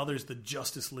town, and now there's the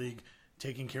Justice League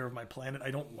taking care of my planet.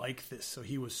 I don't like this. So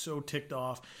he was so ticked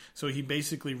off. So he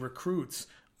basically recruits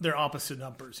their opposite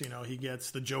numbers. He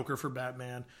gets the Joker for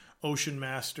Batman, Ocean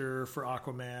Master for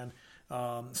Aquaman,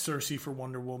 Cersei for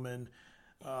Wonder Woman,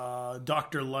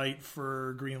 Dr. Light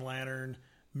for Green Lantern,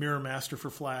 Mirror Master for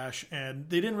Flash, and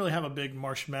they didn't really have a big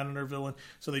Martian Manhunter villain,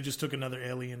 so they just took another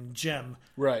alien, Gem,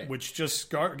 right? Which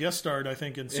just guest starred, I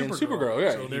think, in Supergirl. Supergirl,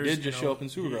 yeah. So he did just show up in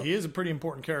Supergirl. He is a pretty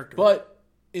important character. But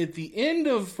at the end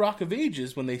of Rock of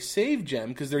Ages, when they save Gem,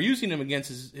 because they're using him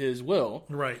against his will,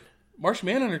 right? Martian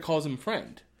Manhunter calls him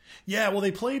friend. Yeah, well,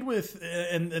 they played with,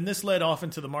 and this led off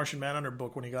into the Martian Manhunter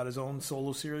book when he got his own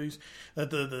solo series, that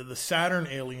the Saturn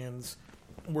aliens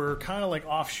were kind of like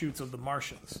offshoots of the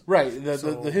Martians. Right.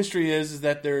 The history is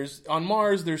that on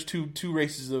Mars there's two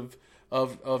races of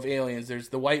aliens. There's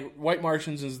the white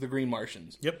Martians and there's the green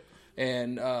Martians. Yep.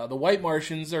 And the white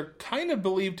Martians are kind of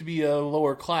believed to be a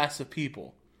lower class of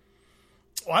people.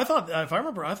 Well, I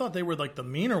thought they were like the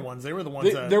meaner ones. They were the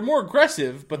ones They're more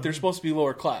aggressive, but they're supposed to be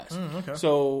lower class. Okay.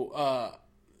 So,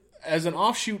 as an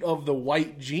offshoot of the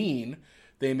white gene,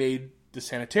 they made the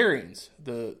Sanitarians,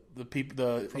 the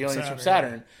aliens from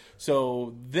Saturn. Yeah.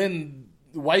 So then,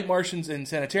 the white Martians and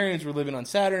Sanitarians were living on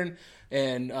Saturn,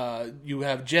 and you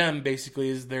have Jem basically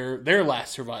is their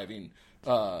last surviving.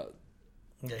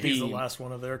 He's the last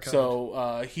one of their kind.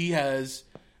 So he has,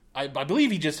 I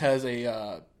believe he just has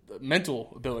a.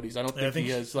 Mental abilities. I don't think he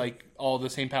has like all the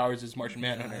same powers as Martian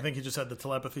Manhunter. I think he just had the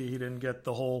telepathy. He didn't get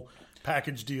the whole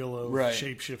package deal of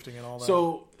shape shifting and all that.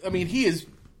 So I mean, he is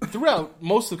throughout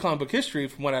most of the comic book history,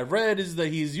 from what I've read, is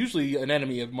that he's usually an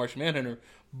enemy of Martian Manhunter.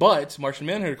 But Martian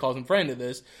Manhunter calls him friend to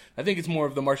this. I think it's more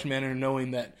of the Martian Manhunter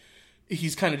knowing that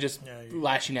he's kind of just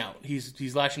lashing out.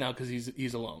 He's lashing out because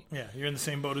he's alone. Yeah, you're in the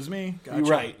same boat as me. Gotcha.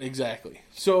 Right, exactly.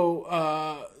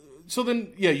 So. So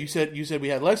then, you said we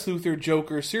had Lex Luthor,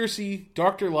 Joker, Circe,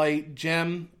 Dr. Light,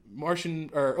 Jem, Ocean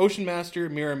Master,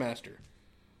 Mirror Master.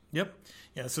 Yep.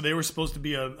 Yeah. So they were supposed to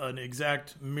be an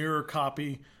exact mirror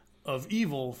copy of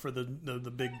Evil for the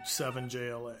big 7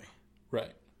 JLA.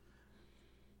 Right.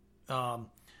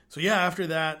 So after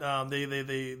that,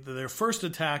 their first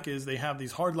attack is they have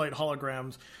these hard light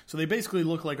holograms. So they basically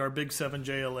look like our big 7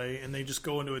 JLA, and they just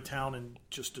go into a town and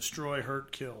just destroy,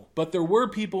 hurt, kill. But there were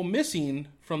people missing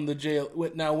from the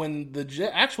JLA. Now, when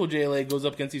the actual JLA goes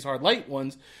up against these hard light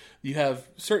ones, you have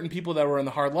certain people that were in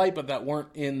the hard light, but that weren't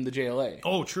in the JLA.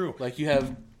 Oh, true. Like you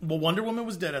have. Well, Wonder Woman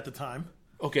was dead at the time.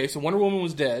 Okay, so Wonder Woman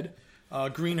was dead.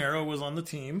 Green Arrow was on the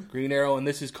team. Green Arrow, and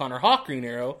this is Connor Hawk Green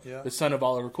Arrow, the son of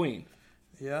Oliver Queen.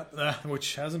 Yeah,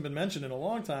 which hasn't been mentioned in a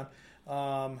long time.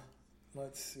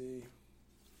 Let's see.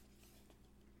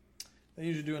 They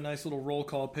usually do a nice little roll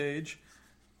call page.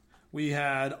 We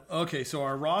had, so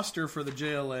our roster for the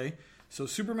JLA. So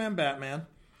Superman, Batman,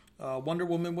 Wonder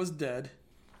Woman was dead,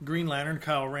 Green Lantern,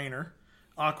 Kyle Rayner,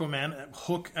 Aquaman,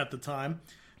 Hook at the time,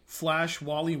 Flash,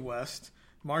 Wally West,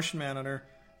 Martian Manhunter,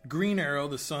 Green Arrow,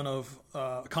 the son of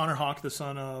Connor Hawk, the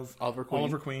son of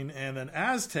Oliver Queen, and then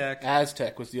Aztec.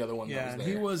 Aztec was the other one. Yeah, that was and there.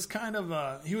 he was kind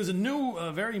of he was a new,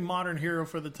 very modern hero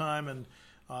for the time, and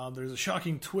there's a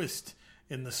shocking twist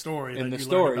in the story learn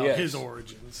about his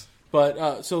origins.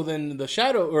 But so then the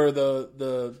Shadow or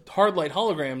the Hard Light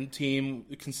hologram team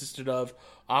consisted of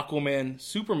Aquaman,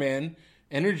 Superman,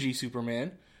 Energy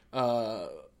Superman,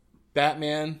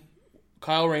 Batman,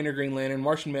 Kyle Rayner, Green Lantern,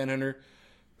 Martian Manhunter,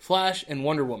 Flash, and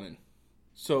Wonder Woman.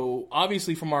 So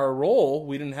obviously, from our role,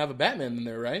 we didn't have a Batman in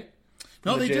there, right?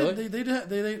 No, they did.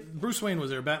 They Bruce Wayne was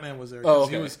there. Batman was there. Oh,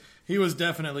 okay. He was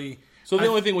definitely. So the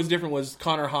only thing was different was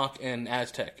Connor Hawk and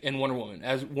Aztec and Wonder Woman,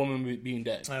 as Woman being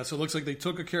dead. So it looks like they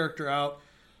took a character out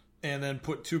and then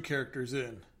put 2 characters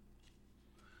in.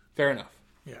 Fair enough.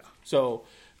 Yeah. So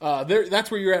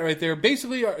that's where you're at right there.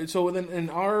 Basically, so then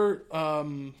in our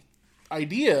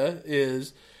idea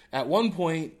is at one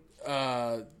point.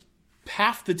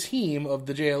 Half the team of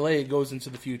the JLA goes into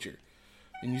the future.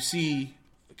 And you see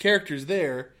characters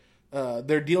there,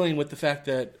 they're dealing with the fact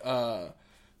that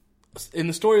in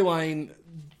the storyline,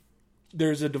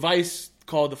 there's a device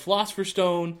called the Philosopher's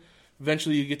Stone.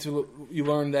 Eventually you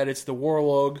learn that it's the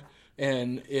Warlog,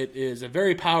 and it is a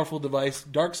very powerful device.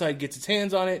 Darkseid gets its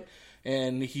hands on it,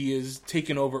 and he is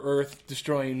taking over Earth,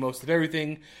 destroying most of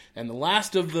everything. And the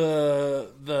last of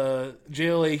the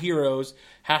JLA heroes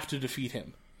have to defeat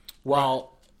him,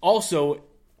 while also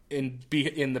in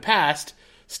the past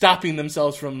stopping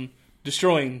themselves from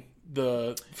destroying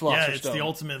the Philosopher's Stone. Yeah, it's the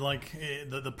ultimate, like,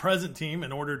 the present team,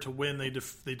 in order to win, they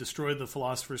destroyed the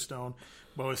Philosopher's Stone.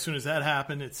 But as soon as that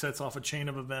happened, it sets off a chain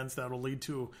of events that will lead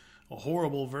to a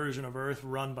horrible version of Earth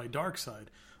run by Darkseid.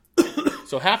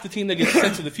 So half the team that gets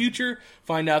sent to the future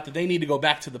find out that they need to go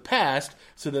back to the past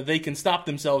so that they can stop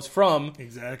themselves from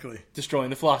destroying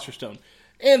the Philosopher's Stone.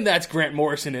 And that's Grant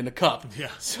Morrison in a cup.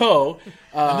 Yeah. So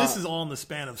and this is all in the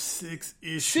span of 6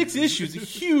 issues. 6 issues,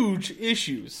 huge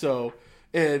issues. So,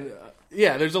 and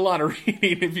there's a lot of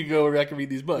reading if you go back and read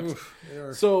these books.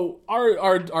 Oof, so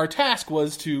our task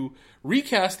was to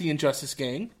recast the Injustice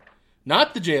Gang,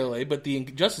 not the JLA, but the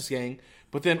Injustice Gang,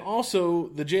 but then also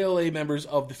the JLA members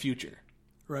of the future.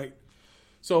 Right.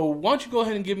 So why don't you go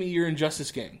ahead and give me your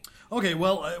Injustice Gang? Okay,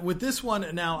 well, with this one,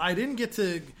 now, I didn't get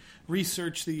to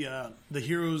research the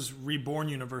Heroes Reborn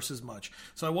universe as much,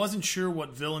 so I wasn't sure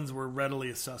what villains were readily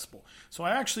accessible. So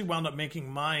I actually wound up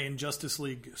making mine Justice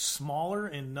League smaller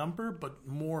in number, but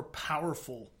more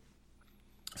powerful.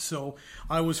 So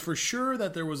I was for sure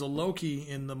that there was a Loki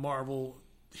in the Marvel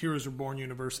Heroes Reborn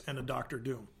universe and a Doctor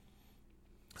Doom.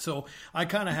 So I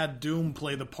kind of had Doom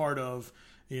play the part of,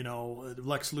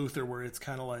 Lex Luthor, where it's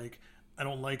kind of like, I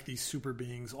don't like these super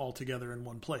beings all together in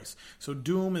one place. So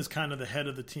Doom is kind of the head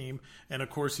of the team, and of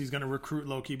course he's going to recruit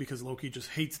Loki because Loki just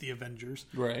hates the Avengers.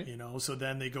 Right. So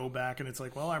then they go back and it's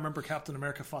like, well, I remember Captain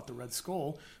America fought the Red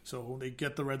Skull, so they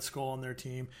get the Red Skull on their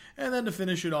team. And then to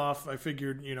finish it off, I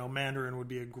figured, Mandarin would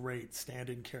be a great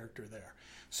stand-in character there.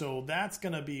 So that's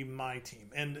going to be my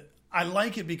team. And I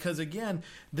like it because, again,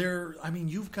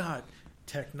 you've got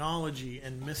technology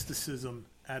and mysticism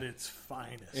at its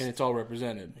finest, and it's all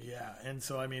represented. Yeah, and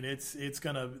so it's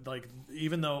gonna, like,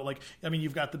 even though,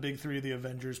 you've got the big three of the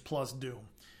Avengers plus Doom,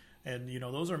 and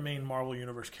those are main Marvel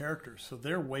Universe characters, so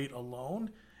their weight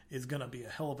alone is gonna be a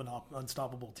hell of an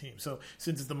unstoppable team. So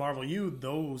since it's the Marvel U,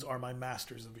 those are my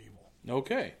masters of evil.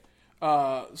 Okay,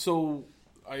 so.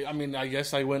 I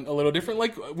guess I went a little different,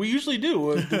 like we usually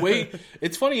do. The way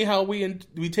it's funny how we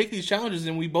take these challenges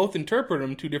and we both interpret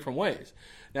them two different ways.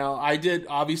 Now, I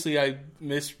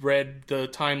misread the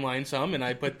timeline some, and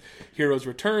I put Heroes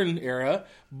Return era,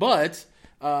 but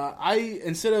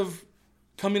instead of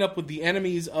coming up with the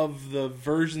enemies of the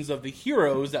versions of the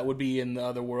heroes that would be in the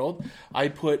other world, I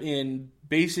put in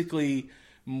basically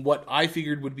what I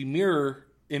figured would be mirror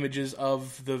images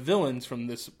of the villains from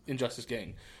this Injustice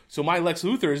gang. So my Lex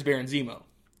Luthor is Baron Zemo.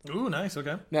 Ooh, nice,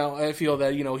 okay. Now, I feel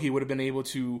that, he would have been able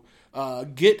to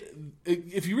get...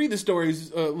 If you read the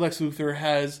stories, Lex Luthor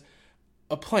has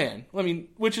a plan.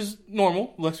 Which is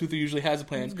normal. Lex Luthor usually has a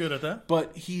plan. He's good at that.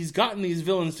 But he's gotten these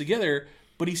villains together,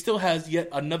 but he still has yet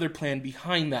another plan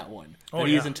behind that one that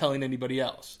he isn't telling anybody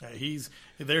else.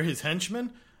 They're his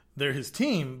henchmen. They're his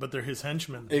team, but they're his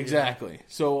henchmen. Exactly.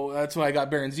 So that's why I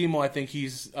got Baron Zemo. I think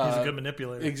he's a good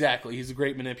manipulator. Exactly. He's a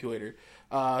great manipulator.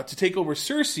 To take over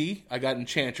Cersei, I got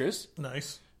Enchantress.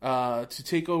 Nice. To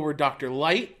take over Dr.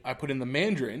 Light, I put in the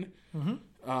Mandarin.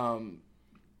 Mm-hmm.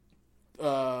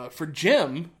 For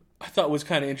Jem, I thought was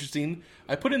kind of interesting.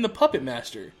 I put in the Puppet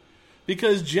Master.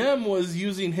 Because Jem was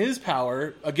using his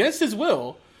power against his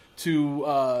will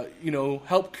to,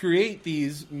 help create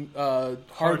these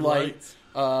hard light...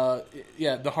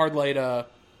 the hard light.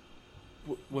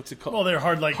 What's it called? Well, they're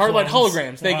hard light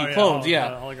holograms. Thank you, clones.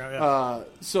 Hologram, yeah.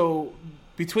 So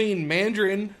between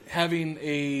Mandarin having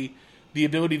the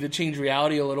ability to change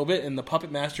reality a little bit, and the Puppet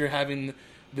Master having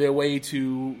the way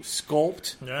to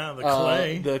sculpt, the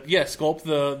clay, sculpt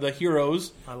the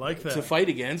heroes. I like that to fight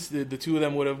against. The two of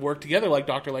them would have worked together like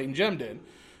Dr. Light and Jem did.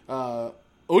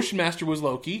 Ocean Master was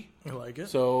Loki. I like it.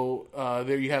 So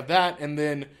there you have that, and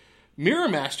then. Mirror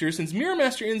Master, since Mirror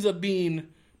Master ends up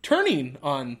turning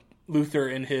on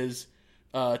Luthor and his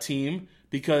team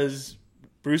because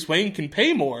Bruce Wayne can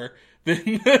pay more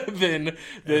than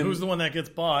who's the one that gets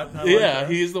bought?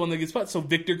 He is the one that gets bought. So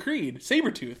Victor Creed,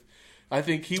 Sabretooth. I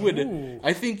think he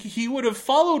would have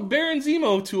followed Baron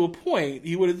Zemo to a point.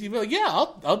 He'd be like, yeah,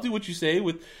 I'll do what you say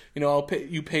with,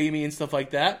 you pay me and stuff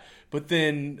like that. But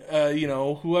then,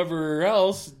 whoever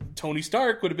else, Tony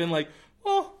Stark would have been like,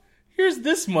 well, here's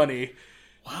this money.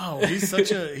 Wow, he's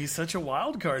such a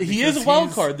wild card. He is a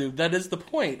wild card, dude. That is the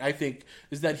point, I think,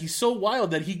 is that he's so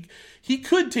wild that he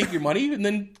could take your money and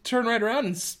then turn right around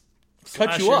and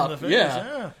cut you up.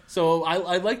 Yeah. So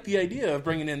I like the idea of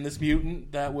bringing in this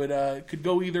mutant that would could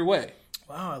go either way.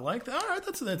 Wow, I like that. All right,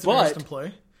 that's an interesting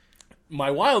play. My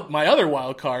other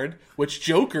wild card, which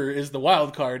Joker is the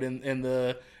wild card in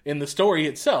the story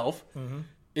itself,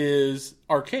 is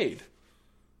Arcade.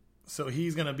 So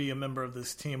he's going to be a member of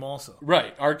this team also.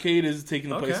 Right. Arcade is taking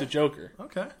the place of Joker.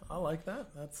 Okay. I like that.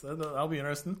 That'll be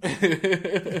interesting.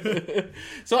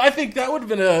 So I think that would have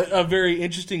been a very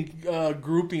interesting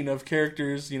grouping of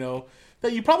characters,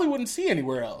 that you probably wouldn't see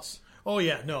anywhere else. Oh,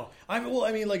 yeah. No.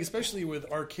 Especially with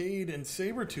Arcade and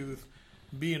Sabretooth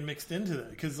being mixed into that.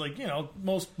 Because,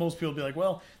 most people will be like,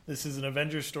 well, this is an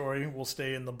Avengers story. We'll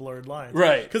stay in the blurred lines.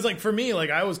 Right. Because, for me,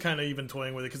 I was kind of even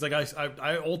toying with it. Because,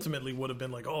 I ultimately would have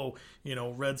been like,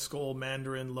 Red Skull,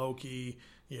 Mandarin, Loki,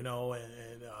 and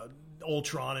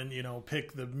Ultron, and,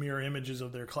 pick the mirror images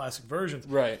of their classic versions.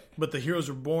 Right. But the Heroes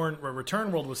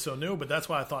Return world was so new, but that's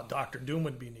why I thought Doctor Doom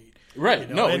would be neat. Right.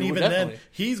 No, and even then,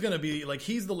 he's going to be,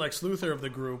 he's the Lex Luthor of the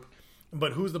group.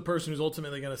 But who's the person who's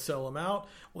ultimately going to sell him out?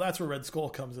 Well, that's where Red Skull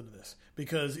comes into this.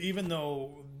 Because even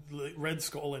though Red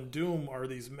Skull and Doom are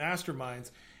these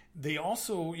masterminds, they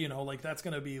also, that's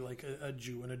going to be like a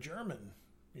Jew and a German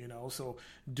You know, so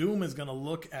Doom is going to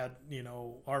look at, you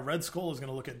know, our Red Skull is going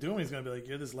to look at Doom. He's going to be like,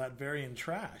 you're this Latverian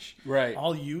trash. Right.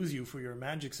 I'll use you for your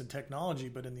magics and technology,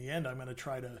 but in the end, I'm going to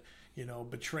try to, you know,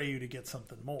 betray you to get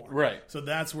something more. Right. So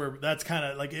that's kind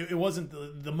of like, it wasn't,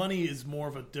 the money is more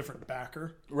of a different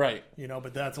backer. Right. You know,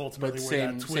 but that's ultimately But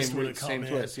where that twist would have come in.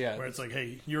 Twist, yeah. Where it's like,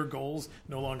 hey, your goals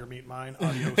no longer meet mine.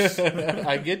 Adios.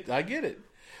 I get it.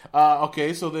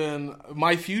 Okay, so then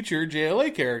my future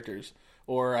JLA characters.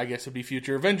 Or I guess it'd be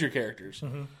future Avenger characters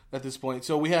at this point.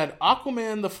 So we had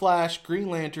Aquaman, The Flash, Green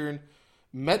Lantern,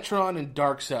 Metron, and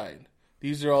Darkseid.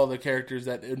 These are all the characters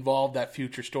that involve that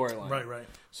future storyline. Right.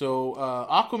 So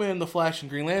Aquaman, The Flash, and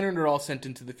Green Lantern are all sent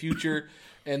into the future,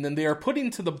 and then they are put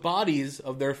into the bodies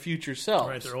of their future selves.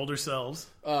 Right, their older selves.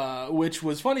 Which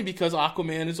was funny because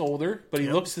Aquaman is older, but he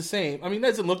looks the same. I mean, he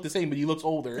doesn't look the same, but he looks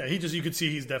older. Yeah, you could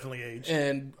see he's definitely aged.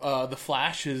 And The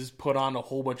Flash has put on a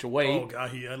whole bunch of weight. Oh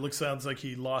god, sounds like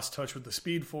he lost touch with the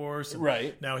Speed Force. And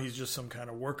right. Now he's just some kind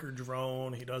of worker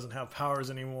drone. He doesn't have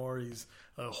powers anymore. He's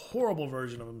a horrible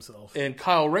version of himself. And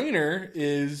Kyle Rayner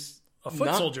is a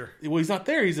foot soldier. Well, he's not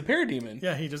there. He's a parademon.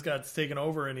 Yeah, he just got taken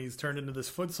over and he's turned into this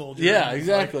foot soldier. Yeah,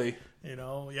 exactly. Like, you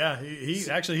know, yeah, he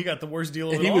got the worst deal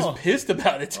of and it he all. was pissed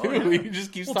about it too. Oh, yeah. He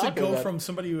just keeps to talking go about from it.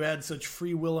 somebody who had such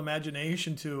free will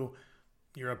imagination to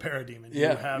you're a parademon.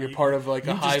 Yeah, you're part of like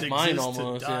a hive mind almost.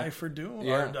 almost. To die yeah. for Doom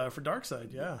Yeah. or for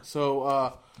Darkseid. Yeah.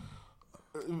 So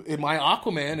in my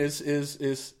Aquaman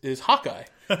is Hawkeye,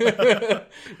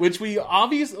 which we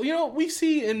obviously, you know, we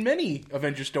see in many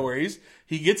Avenger stories.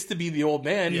 He gets to be the old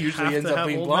man. He usually ends up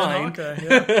being blind,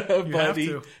 but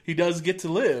he does get to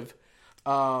live.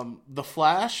 The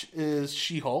Flash is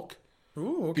She-Hulk.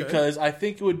 Ooh, okay. Because I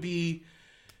think it would be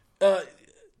to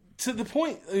the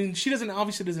point. I mean, she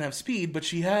obviously doesn't have speed, but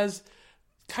she has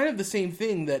kind of the same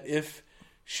thing that if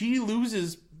she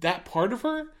loses that part of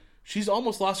her, she's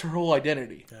almost lost her whole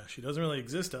identity. Yeah, she doesn't really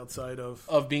exist outside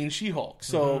of being She-Hulk.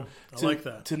 So I like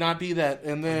that. To not be that,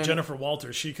 and then Jennifer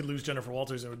Walters, she could lose Jennifer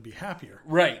Walters and would be happier.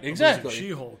 Right, exactly.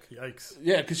 She-Hulk, yikes.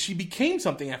 Yeah, because she became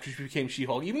something after she became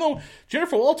She-Hulk. Even though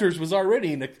Jennifer Walters was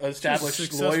already an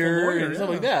established lawyer and stuff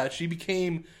like that, she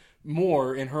became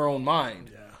more in her own mind.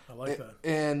 Yeah, I like that.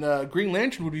 And Green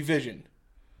Lantern would be Vision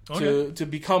to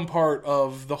become part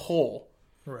of the whole.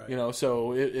 Right. You know,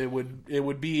 so it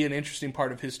would be an interesting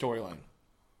part of his storyline.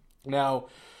 Now,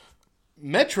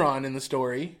 Metron in the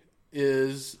story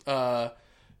is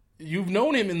you've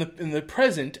known him in the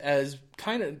present as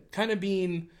kind of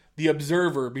being the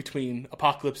observer between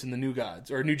Apocalypse and the New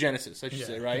Gods, or New Genesis, I should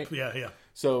say, right? Yeah.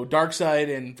 So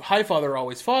Darkseid and Highfather are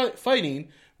always fighting,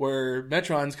 where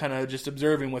Metron's kind of just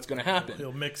observing what's going to happen.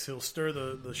 He'll stir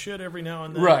the shit every now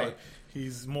and then. Right.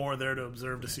 He's more there to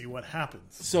observe to see what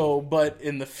happens. So, but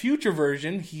in the future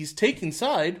version, he's taking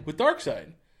side with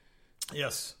Darkseid.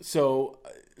 Yes. So,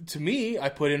 to me, I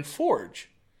put in Forge.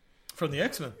 From the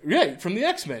X-Men. Right, from the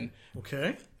X-Men.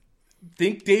 Okay.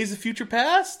 Think Days of Future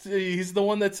Past? He's the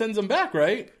one that sends them back,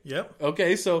 right? Yep.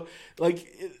 Okay, so, like,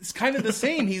 it's kind of the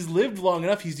same. He's lived long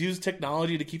enough. He's used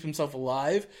technology to keep himself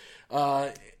alive.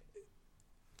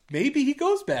 Maybe he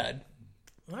goes bad.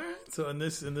 All right. So in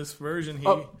this version,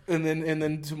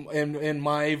 in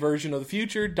my version of the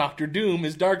future, Dr. Doom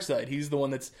is Darkseid. He's the one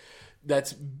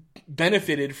that's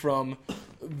benefited from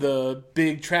the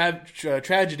big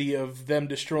tragedy of them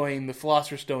destroying the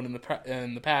Philosopher's Stone in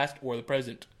the past or the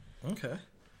present. Okay.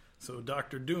 So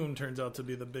Dr. Doom turns out to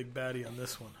be the big baddie on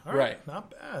this one. All right.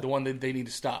 Not bad. The one that they need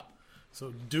to stop.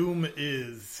 So Doom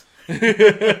is.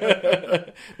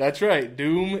 That's right.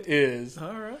 Doom is.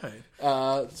 All right.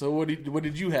 So what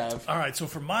did you have? All right. So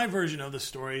for my version of the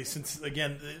story, since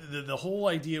again the whole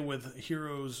idea with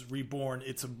Heroes Reborn,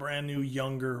 it's a brand new,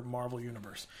 younger Marvel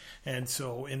universe, and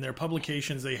so in their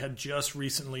publications they had just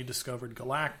recently discovered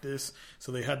Galactus,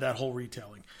 so they had that whole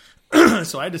retelling.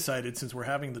 So I decided, since we're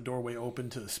having the doorway open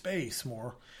to space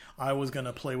more, I was going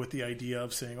to play with the idea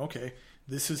of saying, okay,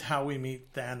 this is how we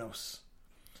meet Thanos.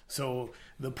 So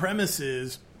the premise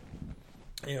is,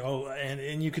 you know,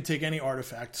 and you could take any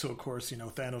artifact. So, of course, you know,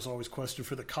 Thanos always quested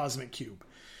for the Cosmic Cube.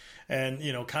 And,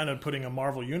 you know, kind of putting a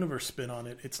Marvel Universe spin on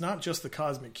it, it's not just the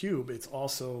Cosmic Cube, it's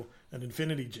also an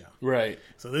Infinity Gem. Right.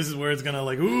 So this is where it's going to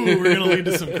we're going to lead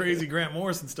to some crazy Grant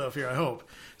Morrison stuff here, I hope.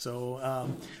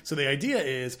 So so the idea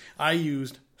is I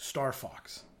used Star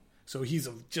Fox. So he's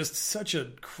just such a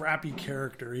crappy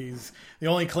character. He's the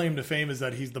only claim to fame is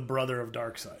that he's the brother of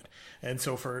Darkseid. And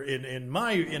so for in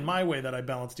my way that I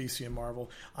balance DC and Marvel,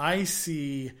 I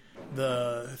see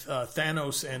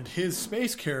Thanos and his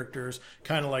space characters,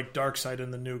 kind of like Darkseid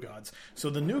and the New Gods. So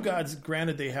the New Gods,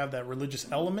 granted, they have that religious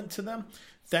element to them.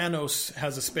 Thanos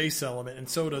has a space element, and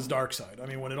so does Darkseid. I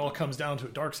mean, when it all comes down to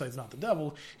it, Darkseid's not the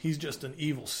devil; he's just an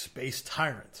evil space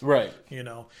tyrant, Right.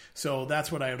 So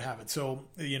that's what I would have it. So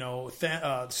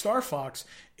Star Fox,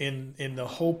 in the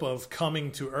hope of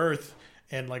coming to Earth,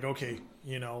 and like, okay,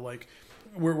 like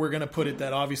we're gonna put it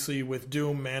that obviously with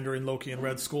Doom, Mandarin, Loki, and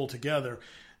Red Skull together,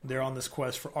 they're on this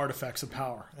quest for artifacts of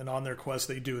power. And on their quest,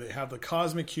 they have the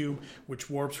Cosmic Cube, which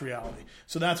warps reality.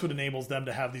 So that's what enables them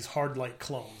to have these hard light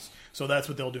clones. So that's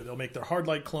what they'll do. They'll make their hard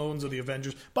light clones of the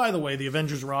Avengers. By the way, the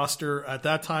Avengers roster at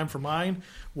that time for mine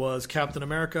was Captain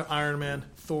America, Iron Man,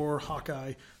 Thor,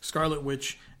 Hawkeye, Scarlet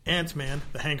Witch, Ant-Man,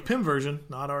 the Hank Pym version,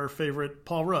 not our favorite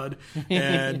Paul Rudd,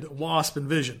 and Wasp and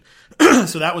Vision.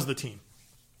 So that was the team.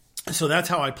 So that's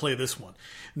how I play this one.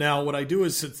 Now, what I do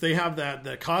is, since they have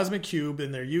that Cosmic Cube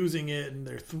and they're using it and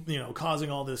they're causing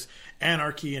all this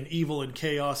anarchy and evil and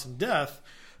chaos and death,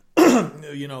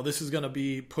 this is going to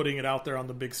be putting it out there on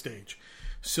the big stage.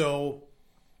 So,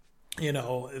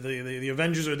 the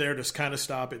Avengers are there to kind of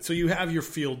stop it. So you have your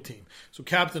field team. So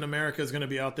Captain America is going to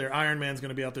be out there. Iron Man's going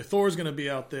to be out there. Thor's going to be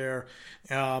out there.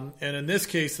 And in this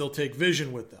case, they'll take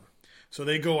Vision with them. So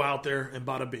they go out there and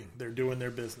bada bing, they're doing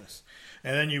their business.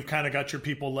 And then you've kind of got your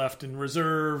people left in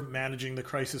reserve, managing the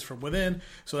crisis from within.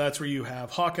 So that's where you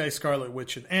have Hawkeye, Scarlet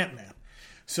Witch, and Ant-Man.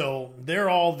 So they're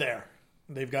all there.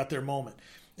 They've got their moment.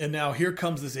 And now here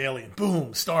comes this alien.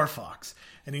 Boom, Star Fox.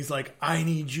 And he's like, I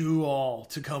need you all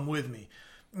to come with me.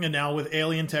 And now with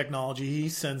alien technology, he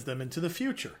sends them into the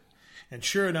future. And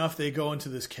sure enough, they go into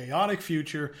this chaotic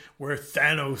future where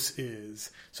Thanos is.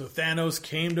 So Thanos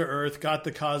came to Earth, got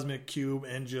the Cosmic Cube,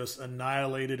 and just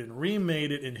annihilated and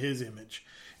remade it in his image.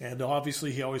 And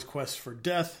obviously, he always quests for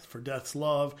death, for death's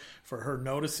love, for her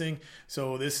noticing.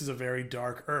 So this is a very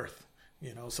dark Earth.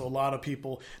 So a lot of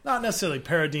people, not necessarily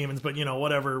parademons, but,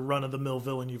 whatever run-of-the-mill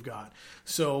villain you've got.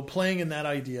 So playing in that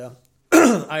idea,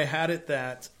 I had it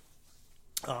that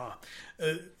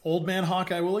Old Man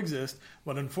Hawkeye will exist,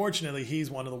 but unfortunately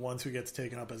he's one of the ones who gets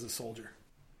taken up as a soldier.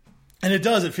 And it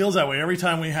feels that way. Every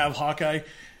time we have Hawkeye,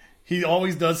 he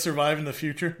always does survive in the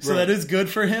future. So That is good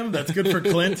for him. That's good for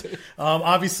Clint.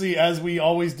 Obviously, as we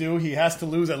always do, he has to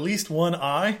lose at least one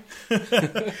eye.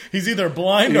 He's either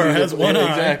blind or has one eye.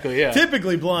 Exactly, yeah.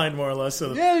 Typically blind, more or less.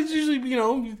 So. Yeah, it's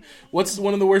usually, what's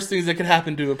one of the worst things that could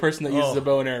happen to a person that uses a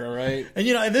bow and arrow, right? And,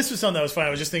 and this was something that was fun. I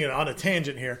was just thinking on a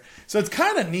tangent here. So it's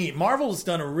kind of neat. Marvel's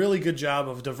done a really good job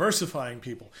of diversifying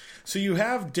people. So you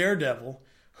have Daredevil,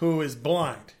 who is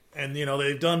blind. And,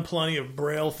 they've done plenty of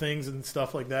Braille things and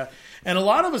stuff like that. And a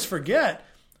lot of us forget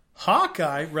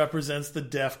Hawkeye represents the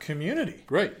deaf community.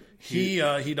 Right. He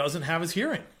doesn't have his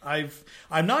hearing.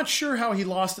 I'm not sure how he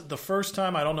lost it the first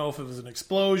time. I don't know if it was an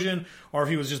explosion or if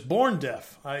he was just born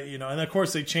deaf. And of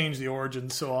course they change the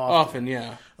origins so often.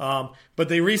 Yeah. But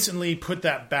they recently put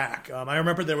that back. I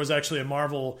remember there was actually a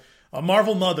Marvel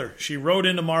mother. She wrote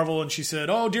into Marvel and she said,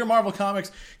 "Oh, dear Marvel Comics,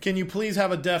 can you please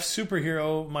have a deaf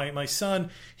superhero? My son,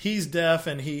 he's deaf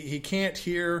and he can't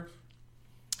hear,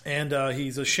 and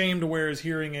he's ashamed to wear his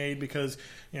hearing aid because,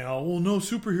 no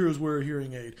superheroes wear a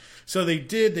hearing aid." So they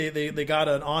did. They got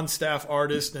an on-staff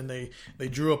artist and they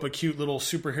drew up a cute little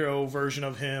superhero version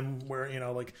of him where,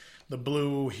 like the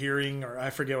blue hearing, or I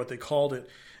forget what they called it.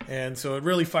 And so it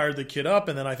really fired the kid up.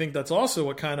 And then I think that's also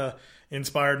what kind of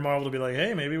inspired Marvel to be like,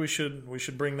 hey, maybe we should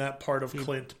bring that part of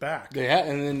Clint back. They had,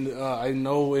 and then I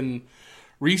know in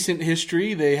recent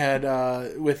history they had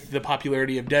with the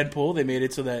popularity of Deadpool, they made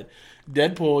it so that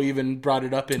Deadpool even brought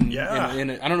it up in I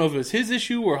don't know if it was his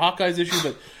issue or Hawkeye's issue,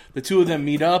 but the two of them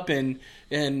meet up and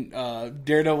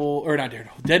Deadpool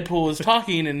is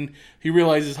talking and he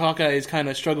realizes Hawkeye is kind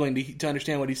of struggling to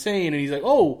understand what he's saying, and he's like,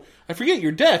 "Oh, I forget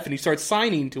you're deaf," and he starts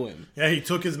signing to him. Yeah, he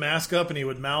took his mask up and he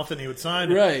would mouth and he would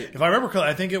sign. Right. If I remember correctly,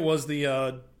 I think it was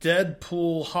the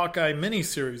Deadpool Hawkeye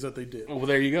miniseries that they did. Oh, well,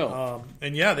 there you go.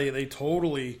 And yeah, they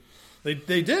totally they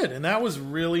did, and that was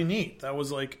really neat. That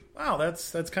was like, wow,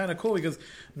 that's kind of cool because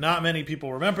not many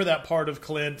people remember that part of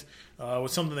Clint. It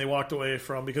was something they walked away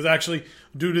from because actually,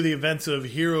 due to the events of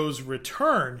Heroes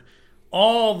Return,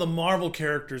 all the Marvel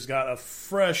characters got a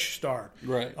fresh start.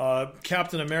 Right.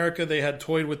 Captain America, they had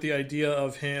toyed with the idea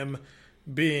of him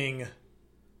being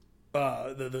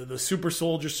the super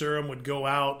soldier serum would go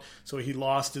out, so he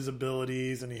lost his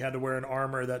abilities and he had to wear an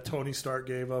armor that Tony Stark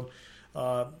gave him.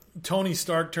 Tony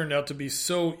Stark turned out to be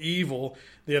so evil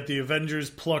that the Avengers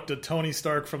plucked a Tony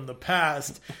Stark from the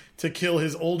past to kill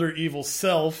his older evil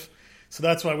self. So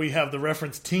that's why we have the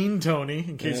reference Teen Tony,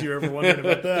 in case you're ever wondering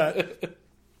about that.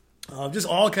 Just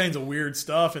all kinds of weird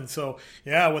stuff. And so,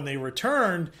 yeah, when they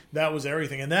returned, that was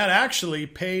everything. And that actually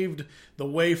paved the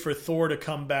way for Thor to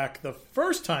come back the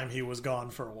first time he was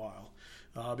gone for a while.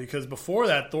 Because before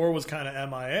that, Thor was kind of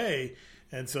MIA.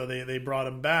 And so they brought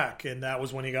him back. And that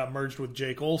was when he got merged with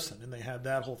Jake Olsen. And they had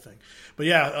that whole thing. But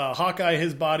yeah, Hawkeye,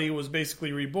 his body was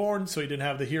basically reborn, so he didn't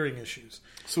have the hearing issues.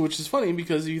 So, which is funny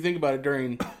because if you think about it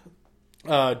during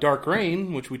Dark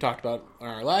Reign, which we talked about on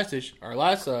our last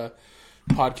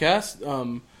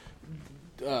podcast,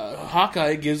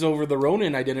 Hawkeye gives over the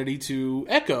Ronin identity to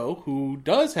Echo, who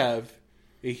does have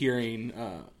a hearing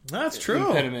That's true.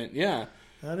 impediment. Yeah,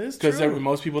 that is true. Because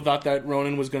most people thought that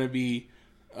Ronin was going to be...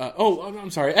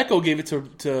 I'm sorry. Echo gave it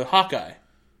to Hawkeye.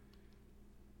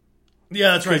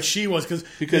 Yeah, that's right. She was because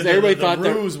everybody the thought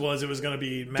ruse was it was going to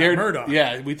be Matt Murdock.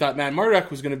 Yeah, we thought Matt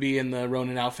Murdock was going to be in the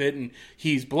Ronin outfit, and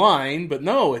he's blind, but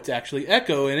no, it's actually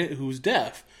Echo in it who's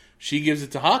deaf. She gives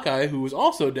it to Hawkeye, who was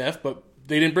also deaf, but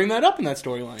they didn't bring that up in that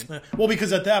storyline. Well,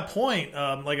 because at that point,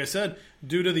 like I said,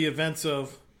 due to the events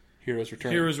of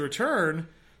Heroes Return,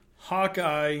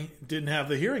 Hawkeye didn't have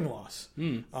the hearing loss.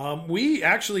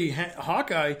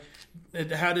 Hawkeye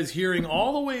had his hearing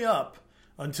all the way up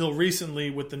until recently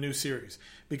with the new series.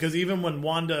 Because even when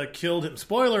Wanda killed him,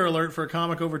 spoiler alert for a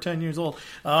comic over 10 years old,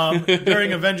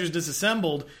 during Avengers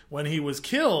Disassembled, when he was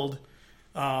killed,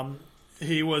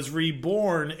 he was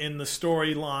reborn in the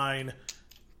storyline.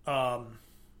 What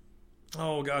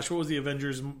was the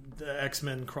Avengers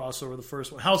X-Men crossover, the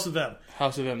first one? House of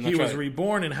M. He was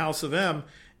reborn in House of M.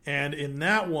 And in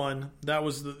that one, that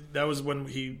was when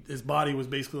his body was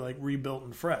basically like rebuilt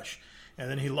and fresh. And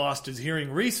then he lost his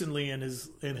hearing recently in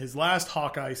his last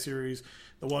Hawkeye series,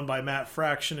 the one by Matt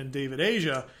Fraction and David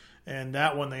Asia. And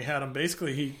that one they had him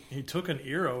basically he took an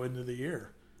arrow into the ear.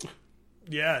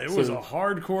 Yeah, it was a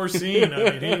hardcore scene.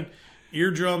 I mean,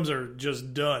 eardrums are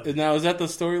just done. And now is that the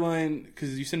storyline?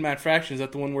 Because you said Matt Fraction, is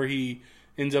that the one where he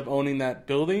ends up owning that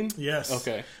building? Yes.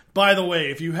 Okay. By the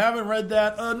way, if you haven't read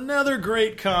that, another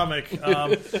great comic.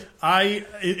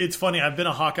 It's funny. I've been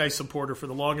a Hawkeye supporter for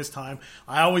the longest time.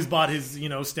 I always bought his,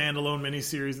 standalone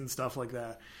miniseries and stuff like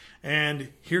that. And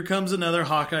here comes another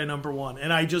Hawkeye #1,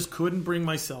 and I just couldn't bring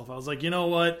myself. I was like, you know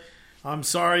what? I'm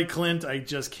sorry, Clint. I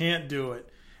just can't do it.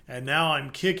 And now I'm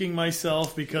kicking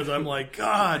myself because I'm like,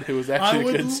 God, it was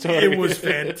actually a good story. It was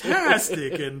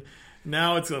fantastic, and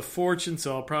now it's a fortune.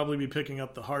 So I'll probably be picking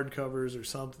up the hardcovers or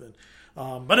something.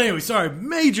 But anyway, sorry,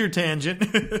 major tangent.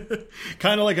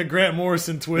 Kind of like a Grant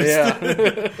Morrison twist.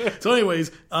 Yeah. So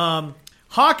anyways,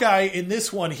 Hawkeye in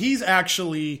this one, he's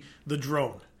actually the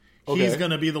drone. Okay. He's going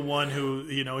to be the one who,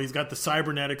 he's got the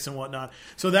cybernetics and whatnot.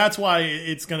 So that's why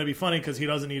it's going to be funny because he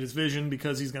doesn't need his vision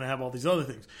because he's going to have all these other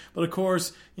things. But of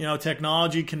course,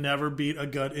 technology can never beat a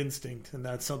gut instinct. And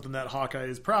that's something that Hawkeye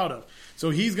is proud of.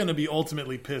 So he's going to be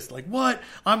ultimately pissed. Like, what?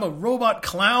 I'm a robot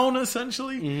clown,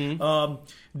 essentially? Mm-hmm.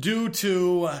 Due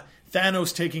to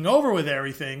Thanos taking over with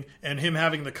everything and him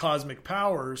having the cosmic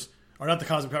powers. Or not the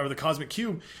cosmic power, the cosmic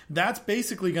cube. That's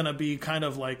basically going to be kind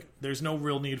of like there's no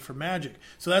real need for magic.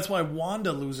 So that's why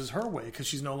Wanda loses her way because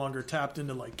she's no longer tapped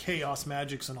into like chaos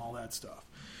magics and all that stuff.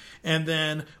 And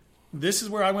then this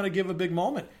is where I want to give a big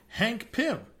moment. Hank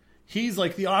Pym. He's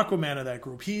like the Aquaman of that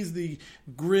group. He's the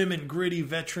grim and gritty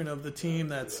veteran of the team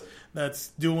that's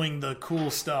doing the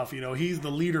cool stuff. He's the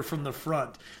leader from the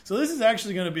front. So this is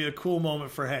actually going to be a cool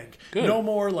moment for Hank. Good. No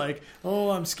more like, oh,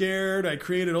 I'm scared. I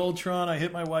created Ultron. I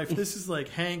hit my wife. This is like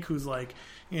Hank who's like,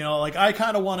 like I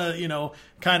kind of want to,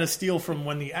 kind of steal from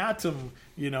when the Atom,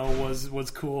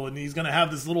 was cool. And he's going to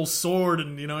have this little sword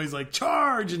and, he's like,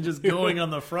 charge and just going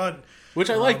on the front. Which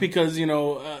I like because,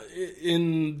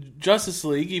 in Justice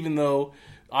League, even though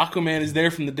Aquaman is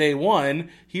there from the day one,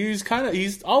 he's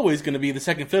always going to be the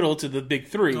second fiddle to the big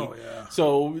three. Oh, yeah.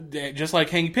 So, just like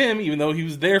Hank Pym, even though he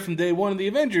was there from day one of the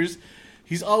Avengers,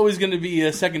 he's always going to be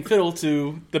a second fiddle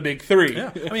to the big three.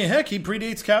 Yeah. I mean, heck, he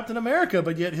predates Captain America,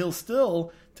 but yet he'll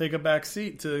still take a back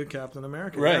seat to Captain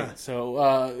America. Right. Yeah. So,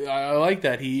 I like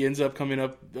that. He ends up coming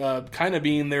up kind of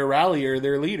being their rallier,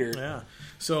 their leader. Yeah.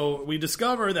 So we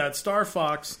discover that Star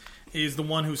Fox is the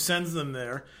one who sends them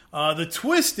there. The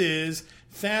twist is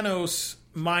Thanos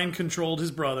mind-controlled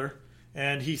his brother,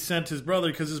 and he sent his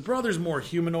brother because his brother's more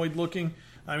humanoid-looking.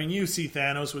 I mean, you see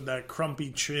Thanos with that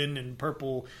crumpy chin and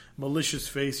purple malicious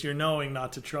face. You're knowing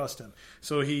not to trust him.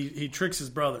 So he tricks his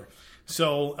brother.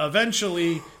 So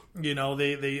eventually,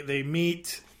 they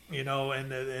meet,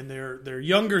 and their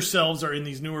younger selves are in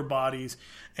these newer bodies.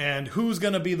 And who's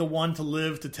going to be the one to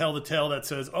live to tell the tale that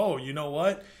says, oh, you know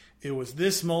what? It was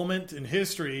this moment in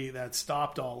history that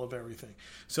stopped all of everything.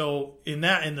 So in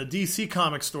the DC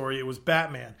comic story, it was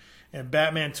Batman. and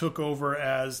Batman took over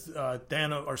as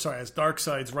as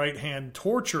Darkseid's right hand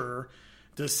torturer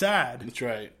to Sad. That's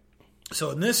right.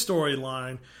 So in this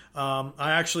storyline,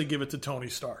 I actually give it to Tony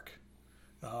Stark.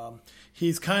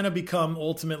 He's kind of become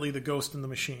ultimately the ghost in the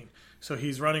machine. So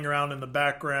he's running around in the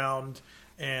background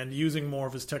and using more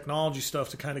of his technology stuff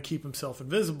to kind of keep himself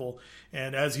invisible.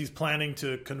 And as he's planning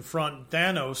to confront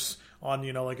Thanos on,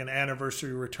 like an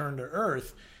anniversary return to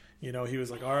Earth, he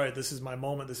was like, all right, this is my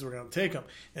moment. This is where we're going to take him.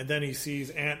 And then he sees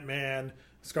Ant-Man,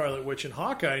 Scarlet Witch, and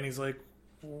Hawkeye, and he's like,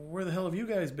 where the hell have you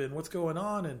guys been? What's going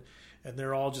on? And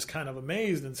they're all just kind of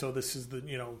amazed. And so this is the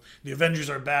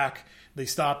Avengers are back. They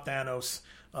stopped Thanos.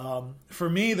 For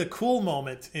me, the cool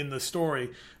moment in the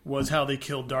story was how they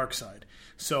killed Darkseid.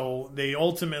 So they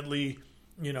ultimately,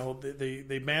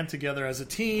 they band together as a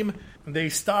team. They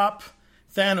stop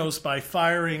Thanos by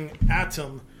firing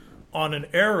Atom on an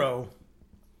arrow,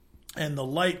 and the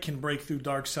light can break through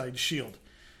Darkseid's shield.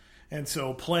 And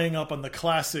so playing up on the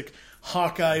classic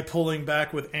Hawkeye pulling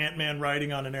back with Ant-Man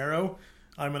riding on an arrow,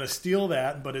 I'm going to steal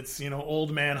that, but it's,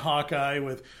 old man Hawkeye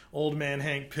with old man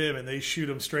Hank Pym, and they shoot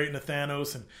him straight into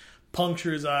Thanos and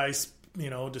puncture his eyes,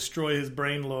 destroy his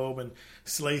brain lobe and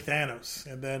slay Thanos.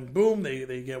 And then, boom,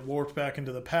 they get warped back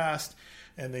into the past,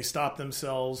 and they stop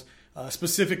themselves.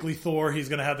 Specifically Thor, he's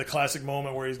going to have the classic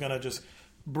moment where he's going to just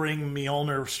bring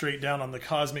Mjolnir straight down on the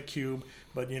cosmic cube,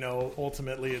 but,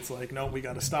 ultimately it's like, no, we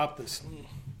got to stop this.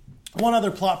 One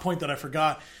other plot point that I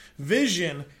forgot,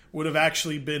 Vision would have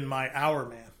actually been my Hour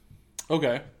Man.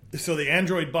 Okay. So the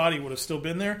android body would have still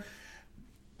been there.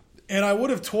 And I would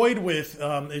have toyed with,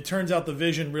 it turns out the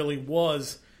Vision really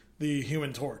was the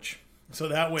Human Torch. So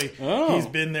that way he's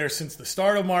been there since the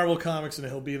start of Marvel Comics, and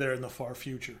he'll be there in the far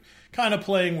future. Kind of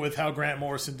playing with how Grant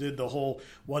Morrison did the whole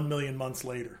 1 million months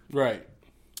later. Right.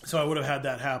 So I would have had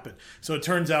that happen. So it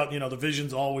turns out, the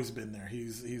Vision's always been there.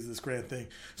 He's this grand thing.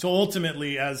 So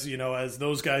ultimately, as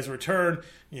those guys return,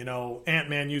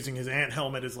 Ant-Man using his ant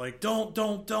helmet is like, don't,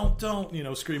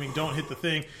 screaming, don't hit the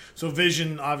thing. So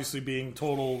Vision, obviously being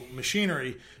total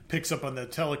machinery, picks up on the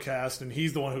telecast, and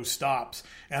he's the one who stops.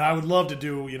 And I would love to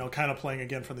do, kind of playing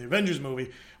again from the Avengers movie,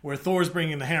 where Thor's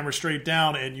bringing the hammer straight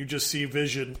down, and you just see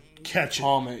Vision catch it.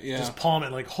 Palm it, yeah. Just palm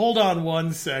it, like, hold on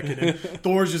 1 second. And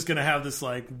Thor's just going to have this,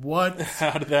 like, what?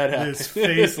 How did that happen? This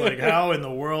face, like, how in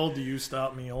the world do you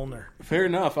stop Mjolnir? Fair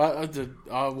enough.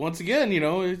 Once again,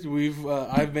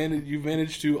 you've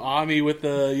managed to awe me with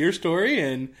your story,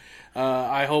 and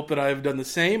I hope that I've done the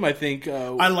same. I think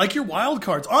I like your wild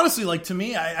cards. Honestly, like, to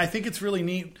me, I think it's really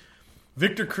neat.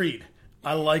 Victor Creed,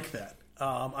 I like that.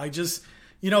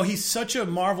 He's such a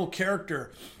Marvel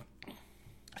character.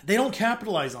 They don't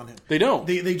capitalize on him. They don't.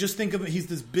 They just think of him, he's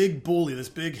this big bully, this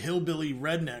big hillbilly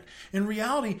redneck. In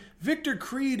reality, Victor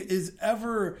Creed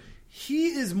he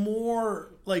is more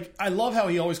like, I love how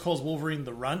he always calls Wolverine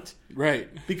the runt. Right.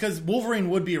 Because Wolverine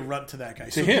would be a runt to that guy.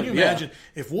 So him, can you imagine,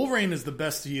 if Wolverine is the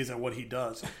best he is at what he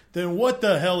does, then what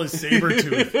the hell is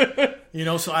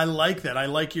Sabretooth? So I like that. I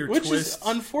like your twist. Which is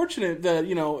unfortunate that,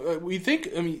 we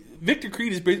think, Victor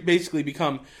Creed has basically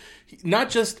become not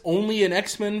just only an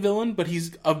X-Men villain, but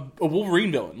he's a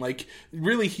Wolverine villain. Like,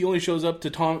 really, he only shows up to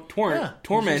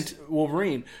torment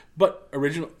Wolverine. But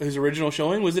his original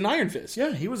showing was in Iron Fist.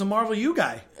 Yeah, he was a Marvel U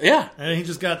guy. Yeah. And he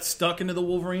just got stuck into the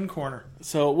Wolverine corner.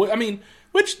 So,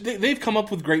 which they've come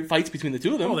up with great fights between the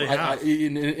two of them. Oh, they have.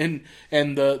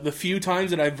 And the few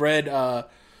times that I've read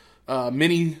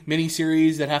mini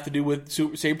series that have to do with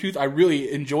Sabretooth, I really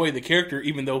enjoy the character,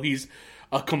 even though he's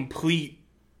a complete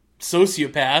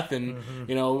sociopath and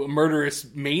a murderous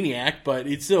maniac, but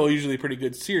it's still usually a pretty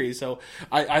good series. So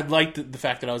I liked the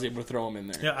fact that I was able to throw him in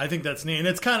there. Yeah, I think that's neat, and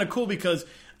it's kind of cool because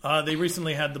they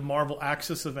recently had the Marvel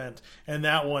Axis event, and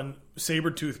that one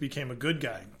Sabretooth became a good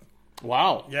guy.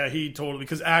 Wow. Yeah, he totally,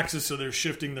 because Axis, so they're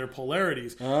shifting their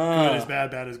polarities. Good is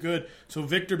bad, bad is good. So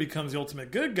Victor becomes the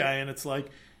ultimate good guy, and it's like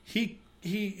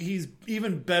he's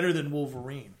even better than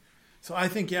Wolverine. So I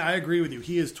think, I agree with you.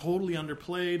 He is totally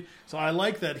underplayed. So I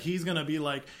like that he's going to be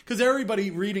like, because everybody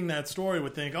reading that story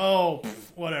would think,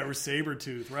 whatever,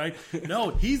 Sabretooth, right? No,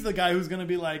 he's the guy who's going to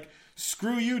be like,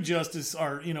 screw you, Justice,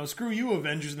 or, screw you,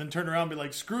 Avengers, and then turn around and be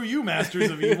like, screw you, Masters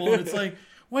of Evil. And it's like,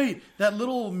 wait, that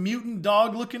little mutant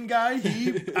dog-looking guy,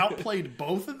 he outplayed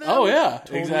both of them? Oh, yeah,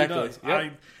 totally exactly. Does.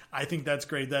 Yep. I think that's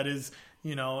great. That is...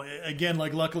 again,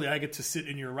 like, luckily I get to sit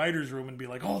in your writer's room and be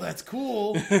like, oh, that's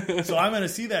cool. So I'm going to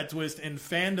see that twist, and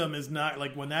fandom is not,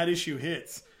 like, when that issue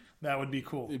hits, that would be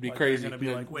cool. It'd be like, crazy. You're going to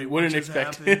be like, wait, wouldn't what just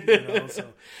expect. happened? So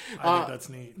I think that's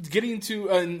neat. Getting to,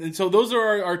 and so those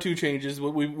are our two changes.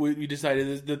 What we decided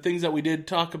is the things that we did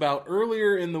talk about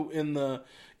earlier in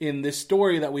in this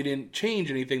story that we didn't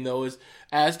change anything, though, is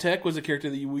Aztec was a character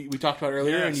that we talked about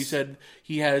earlier, and you said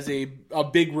he has a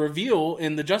big reveal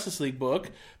in the Justice League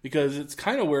book, because it's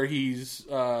kind of where he's...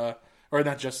 or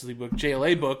not Justice League book,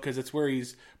 JLA book, because it's where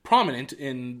he's prominent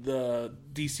in the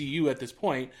DCU at this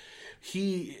point.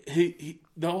 The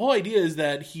whole idea is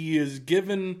that he is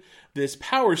given this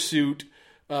power suit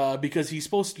because he's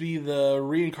supposed to be the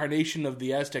reincarnation of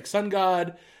the Aztec sun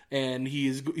god, and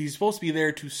he's supposed to be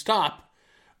there to stop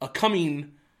a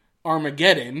coming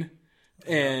Armageddon,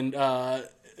 and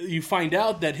you find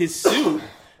out that his suit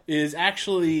is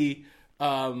actually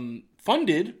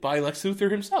funded by Lex Luthor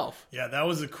himself. Yeah, that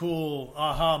was a cool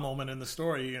aha moment in the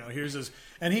story. You know, here's this,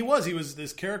 and he was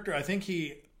this character. I think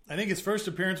his first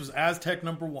appearance was Aztec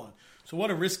 #1. So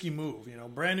what a risky move. You know,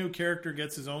 brand new character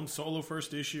gets his own solo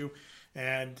first issue,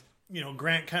 and you know,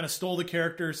 Grant kind of stole the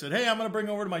character, said, "Hey, I'm going to bring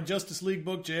over to my Justice League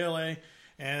book, JLA."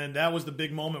 And that was the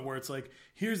big moment where it's like,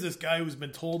 here's this guy who's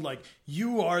been told, like,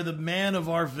 you are the man of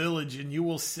our village and you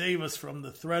will save us from the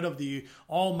threat of the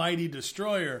almighty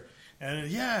destroyer.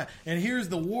 And and here's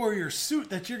the warrior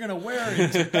suit that you're going to wear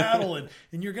into battle, and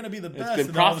you're going to be the best. It's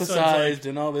been prophesized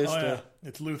and all this stuff. Yeah.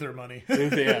 It's Luthor money.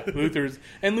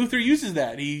 Luthor uses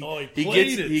that. He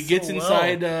gets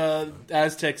inside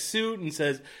Aztec's suit and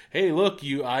says, "Hey, look,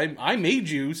 I made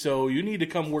you, so you need to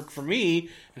come work for me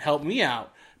and help me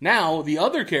out." Now, the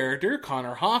other character,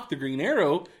 Connor Hawke, the Green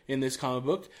Arrow in this comic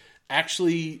book,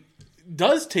 actually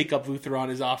does take up Luthor on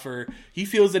his offer. He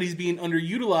feels that he's being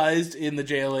underutilized in the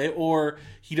JLA, or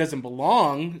he doesn't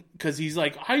belong, because he's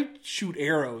like, I shoot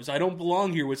arrows. I don't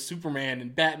belong here with Superman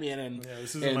and Batman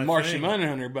and Martian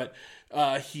Manhunter. But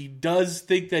he does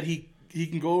think that he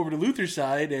can go over to Luthor's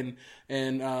side and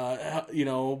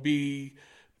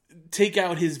take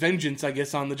out his vengeance, I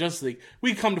guess, on the Justice League.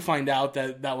 We come to find out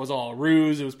that was all a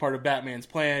ruse. It was part of Batman's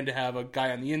plan to have a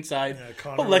guy on the inside.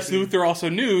 Yeah, but Lex Luthor also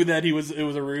knew that it was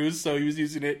a ruse, so he was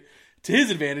using it to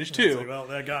his advantage too. Like, well,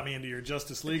 that got me into your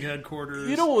Justice League headquarters.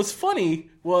 You know what was funny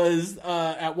was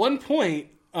at one point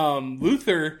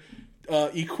Luthor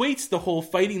equates the whole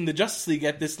fighting the Justice League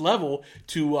at this level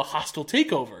to a hostile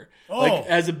takeover. Like,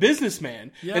 as a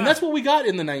businessman. Yeah. And that's what we got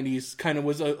in the 90s, kind of,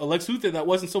 was a Lex Luthor that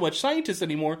wasn't so much scientist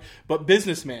anymore, but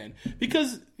businessman.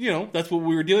 Because, that's what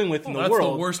we were dealing with in the world.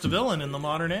 That's the worst villain in the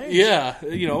modern age. Yeah,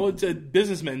 it's a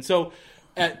businessman. So,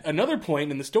 at another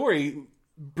point in the story,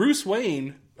 Bruce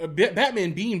Wayne,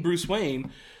 Batman being Bruce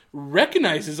Wayne,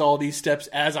 recognizes all these steps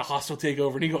as a hostile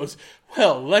takeover, and he goes,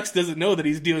 well, Lex doesn't know that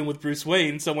he's dealing with Bruce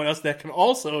Wayne, someone else that can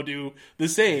also do the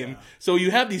same. Yeah. So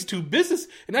you have these two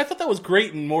and I thought that was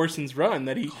great in Morrison's run,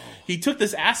 that he took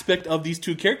this aspect of these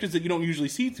two characters that you don't usually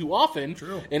see too often,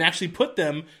 and actually put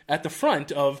them at the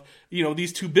front of,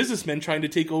 these two businessmen trying to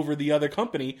take over the other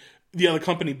company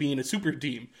being a super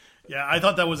team. Yeah, I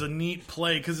thought that was a neat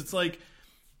play, because it's like,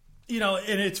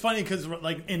 and it's funny because,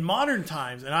 like, in modern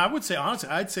times, and I would say, honestly,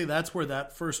 I'd say that's where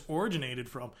that first originated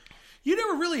from. You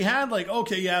never really had, like,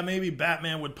 okay, yeah, maybe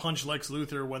Batman would punch Lex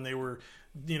Luthor when they were,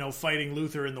 fighting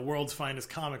Luthor in the world's finest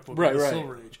comic book, the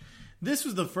Silver Age. This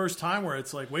was the first time where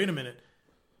it's like, wait a minute,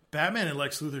 Batman and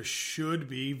Lex Luthor should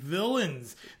be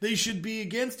villains. They should be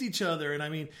against each other. And I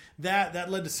mean,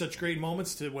 that led to such great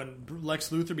moments to when Lex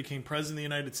Luthor became president of the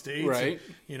United States. Right.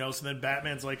 And, so then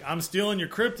Batman's like, I'm stealing your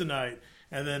kryptonite.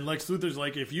 And then Lex Luthor's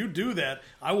like, if you do that,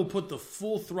 I will put the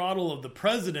full throttle of the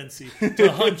presidency to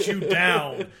hunt you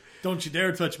down. Don't you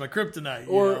dare touch my kryptonite.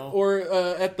 Or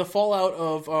at the fallout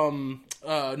of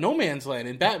No Man's Land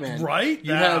in Batman. Right?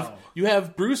 You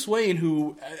have Bruce Wayne,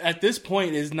 who at this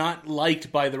point is not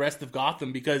liked by the rest of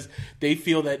Gotham because they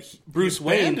feel that Bruce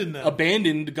Wayne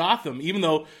abandoned Gotham, even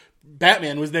though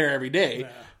Batman was there every day. Yeah.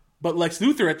 But Lex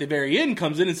Luthor at the very end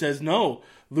comes in and says, no,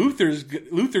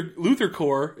 Luthor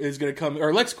Corps is going to come,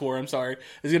 or Lex Corps, I'm sorry,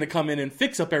 is going to come in and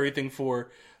fix up everything for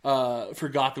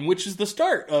Gotham, which is the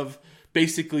start of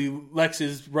basically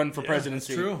Lex's run for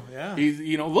presidency. That's true. Yeah. He's,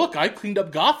 look, I cleaned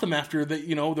up Gotham after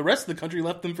the rest of the country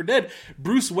left them for dead.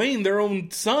 Bruce Wayne, their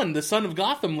own son, the son of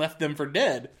Gotham, left them for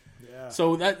dead.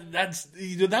 So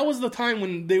that was the time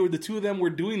when the two of them were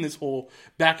doing this whole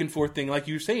back and forth thing, like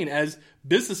you were saying, as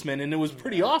businessmen, and it was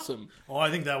pretty awesome. Oh, I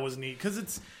think that was neat because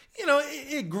it's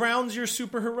it grounds your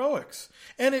superheroics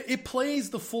and it plays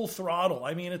the full throttle.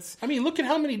 I mean, look at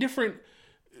how many different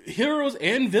heroes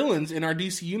and villains in our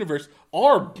DC universe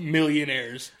are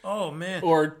millionaires. Oh man,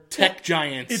 or tech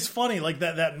giants. It's funny, like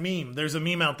that meme. There's a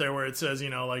meme out there where it says,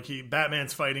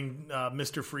 Batman's fighting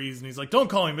Mr. Freeze, and he's like, "Don't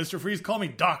call me Mr. Freeze, call me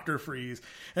Dr. Freeze."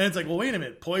 And it's like, well, wait a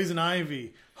minute, Poison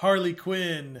Ivy, Harley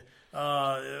Quinn,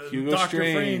 Hugo Dr.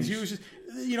 Strange.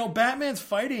 Batman's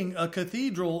fighting a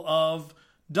cathedral of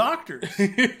doctors.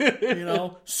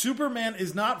 Superman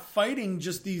is not fighting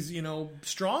just these,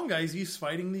 strong guys. He's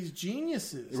fighting these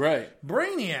geniuses. Right.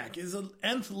 Brainiac is an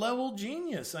nth level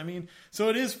genius. I mean, so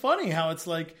it is funny how it's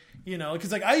like,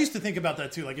 because like I used to think about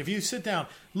that too. Like if you sit down,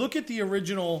 look at the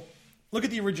original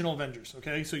Avengers.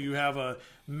 Okay, so you have a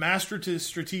master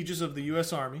strategist of the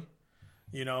U.S. Army.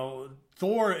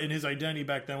 Thor in his identity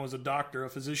back then was a doctor, a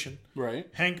physician. Right.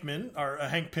 Hank Pym,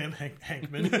 Hank Pym,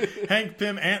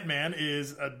 Ant-Man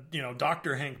is a,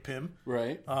 Dr. Hank Pym.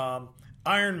 Right.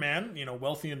 Iron Man,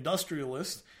 wealthy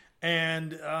industrialist.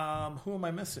 And who am I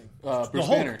missing? Bruce the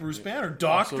Hulk, Banner. Bruce Banner.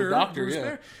 Doctor Bruce yeah.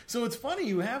 Banner. So it's funny,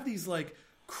 you have these like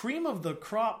cream of the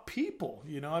crop people,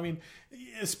 I mean,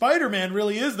 Spider-Man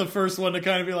really is the first one to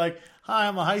kind of be like, hi,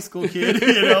 I'm a high school kid,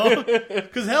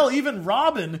 because hell, even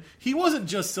Robin, he wasn't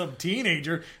just some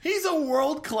teenager, he's a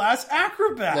world-class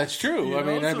acrobat. That's true. I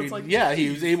mean, like, he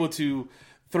was able to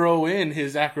throw in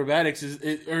his acrobatics,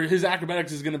 his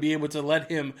acrobatics is going to be able to let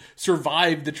him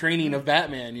survive the training of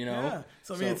Batman, Yeah.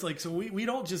 So I mean, it's like, so we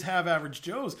don't just have average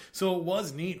Joes. So it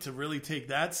was neat to really take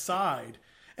that side.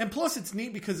 And plus it's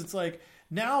neat because it's like,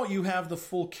 now you have the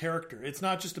full character. It's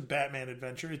not just a Batman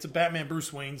adventure. It's a Batman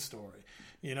Bruce Wayne story.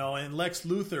 And Lex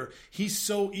Luthor, he's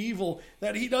so evil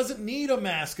that he doesn't need a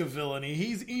mask of villainy.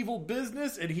 He's evil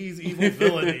business and he's evil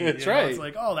villainy. That's right. It's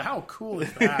like, oh, how cool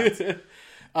is that?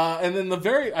 And then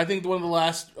I think one of the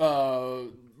last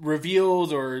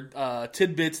reveals or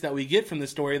tidbits that we get from the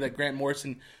story that Grant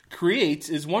Morrison creates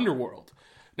is Wonderworld.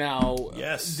 Now,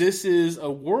 yes. This is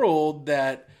a world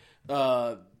that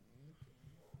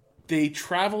they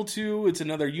travel to. It's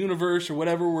another universe or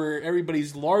whatever where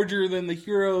everybody's larger than the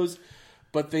heroes,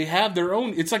 but they have their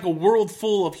own. It's like a world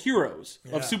full of heroes,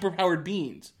 of superpowered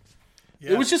beings.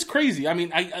 Yeah. It was just crazy. I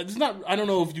mean, I don't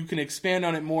know if you can expand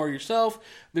on it more yourself.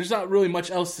 There's not really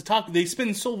much else to talk. They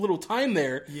spend so little time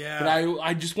there that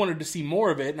I just wanted to see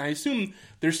more of it, and I assume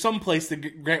there's some place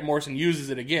that Grant Morrison uses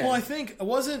it again. Well, I think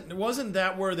wasn't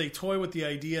that where they toy with the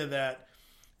idea that,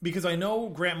 because I know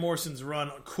Grant Morrison's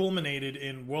run culminated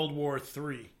in World War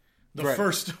III, the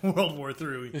first World War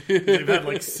III. They've had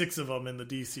like 6 of them in the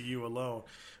DCU alone,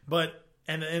 but.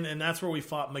 And that's where we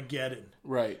fought Mageddon.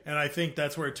 Right. And I think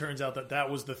that's where it turns out that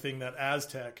was the thing that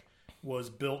Aztec was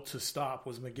built to stop,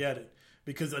 was Mageddon.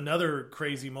 Because another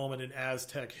crazy moment in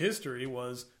Aztec history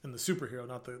was, in the superhero,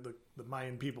 not the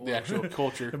Mayan people. The actual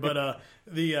culture. But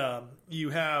you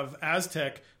have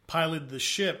Aztec piloted the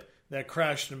ship that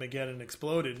crashed in Mageddon and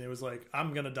exploded. And it was like,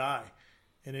 I'm going to die.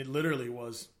 And it literally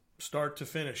was start to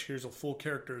finish. Here's a full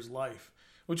character's life.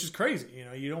 Which is crazy.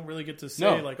 You don't really get to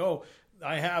say like, oh,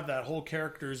 I have that whole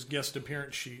character's guest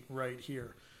appearance sheet right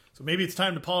here. So maybe it's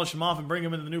time to polish him off and bring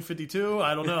him into the New 52.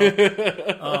 I don't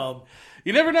know.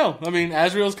 You never know. I mean,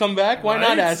 Azrael's come back. Why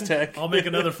not Aztec? I'll make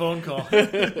another phone call.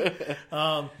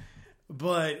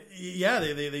 But yeah,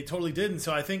 they totally did. And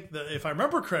so I think that if I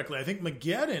remember correctly, I think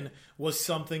Mageddon was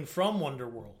something from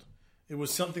Wonderworld. It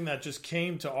was something that just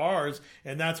came to ours,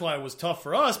 and that's why it was tough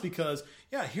for us because,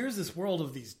 here's this world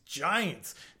of these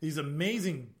giants, these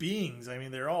amazing beings. I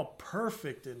mean, they're all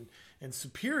perfect and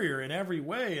superior in every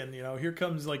way. And, here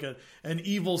comes like an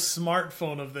evil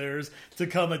smartphone of theirs to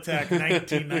come attack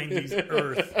 1990s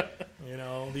Earth.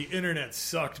 The internet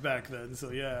sucked back then, so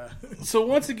yeah. So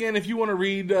once again, if you want to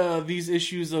read these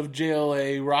issues of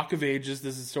JLA, Rock of Ages,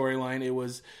 this is storyline, it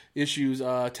was issues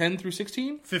 10 through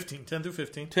 16? 15, 10 through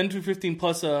 15. 10 through 15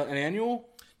 plus an annual?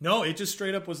 No, it just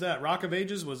straight up was that. Rock of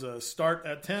Ages was a start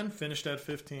at 10, finished at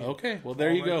 15. Okay, well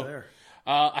there you go. There.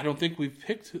 I don't think we've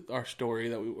picked our story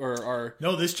that our.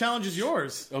 No, this challenge is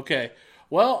yours. Okay,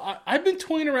 well I've been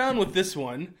toying around with this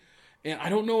one, and I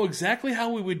don't know exactly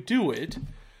how we would do it,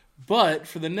 but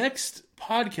for the next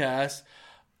podcast,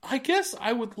 I guess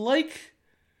I would like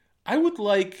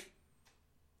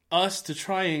us to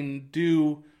try and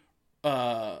do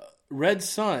Red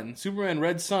Sun, Superman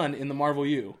Red Sun in the Marvel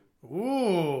U.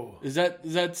 Ooh. Does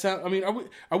that sound? I mean,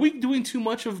 are we doing too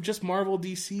much of just Marvel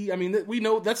DC? I mean, we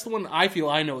know that's the one I feel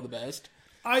I know the best.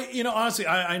 Honestly,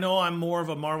 I know I'm more of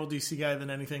a Marvel DC guy than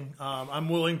anything. I'm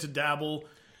willing to dabble,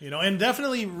 and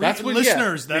definitely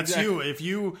listeners. That's exactly. If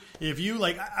you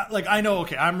like I know.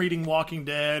 Okay, I'm reading Walking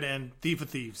Dead and Thief of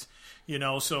Thieves.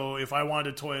 So if I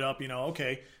wanted to toy it up,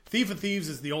 okay, Thief of Thieves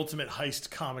is the ultimate heist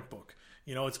comic book.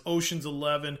 It's Ocean's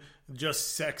 11,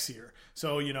 just sexier.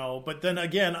 So, but then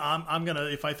again, I'm going to,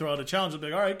 if I throw out a challenge, I'll be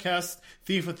like, all right, cast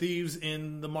Thief of Thieves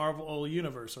in the Marvel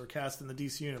universe or cast in the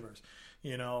DC universe.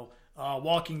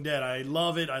 Walking Dead. I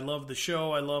love it. I love the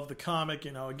show. I love the comic.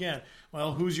 You know, again,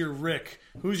 well, who's your Rick?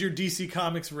 Who's your DC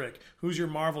Comics Rick? Who's your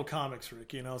Marvel Comics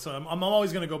Rick? You know, so I'm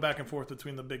always going to go back and forth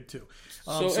between the big two.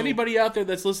 So anybody out there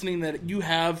that's listening that you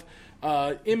have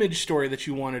Image story that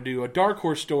you want to do, a Dark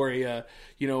Horse story,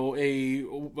 you know,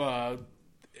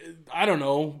 I don't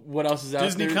know what else is out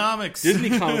Disney there. Comics.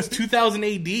 Disney Comics, 2000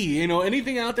 AD. You know,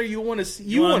 anything out there you want to see,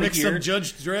 you want to mix hear. some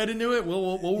Judge Dredd into it?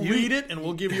 We'll read it and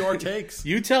we'll give you our takes.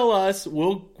 You tell us.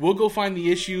 We'll go find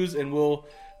the issues and we'll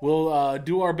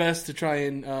do our best to try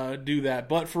and do that.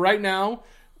 But for right now,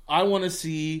 I want to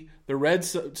see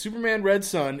the Superman Red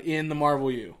Sun in the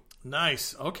Marvel U.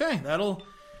 Nice. Okay,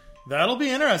 that'll be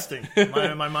interesting.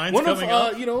 My mind's coming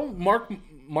up. You know,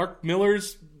 Mark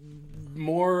Miller's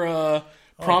more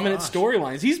prominent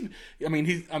storylines.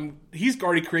 He's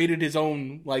already created his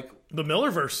own, like, the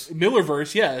Millerverse.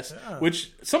 Millerverse, yes. Yeah.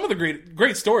 Which some of the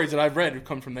great stories that I've read have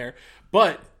come from there.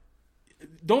 But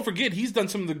don't forget, he's done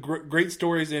some of the great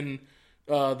stories in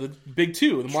the big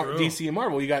two, DC and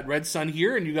Marvel. You got Red Sun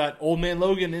here, and you got Old Man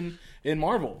Logan in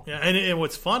Marvel. Yeah, and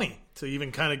what's funny, to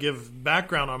even kind of give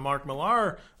background on Mark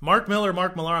Millar, I'm not too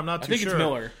sure. I think it's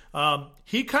Miller.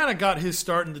 He kind of got his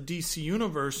start in the DC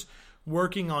universe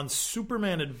working on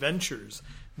Superman Adventures,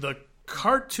 the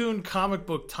cartoon comic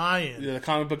book tie-in. The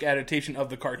comic book adaptation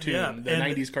of the cartoon, the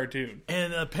 90s cartoon.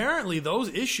 And apparently those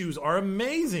issues are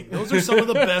amazing. Those are some of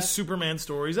the best Superman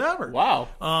stories ever.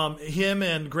 Wow. Him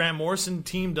and Grant Morrison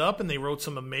teamed up and they wrote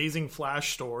some amazing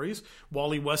Flash stories,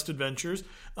 Wally West Adventures.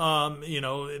 You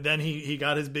know, then he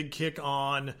got his big kick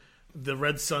on the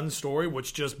Red Sun story,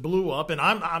 which just blew up. And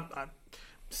I'm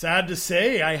sad to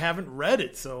say I haven't read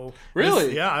it, so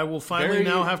really, I will finally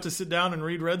now have to sit down and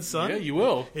read Red Sun. Yeah, you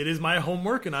will. It is my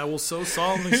homework, and I will so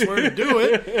solemnly swear to do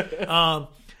it.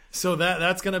 So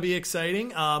that's going to be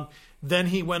exciting. Then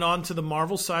he went on to the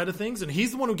Marvel side of things, and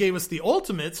he's the one who gave us the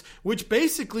Ultimates, which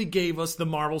basically gave us the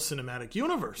Marvel Cinematic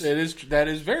Universe. That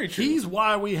is very true. He's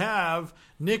why we have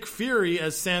Nick Fury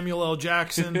as Samuel L.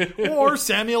 Jackson, or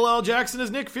Samuel L. Jackson as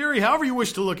Nick Fury, however you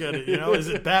wish to look at it. You know, is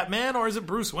it Batman or is it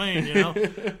Bruce Wayne? You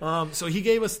know, so he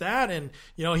gave us that, and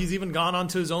you know, he's even gone on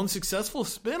to his own successful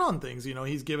spin on things. You know,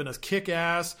 he's given us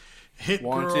Kick-Ass,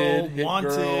 Wanted.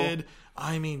 Girl.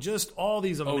 I mean, just all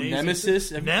these amazing...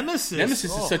 Nemesis. Nemesis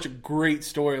is such a great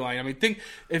storyline. I mean,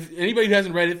 if anybody who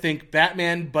hasn't read it, think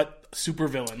Batman, but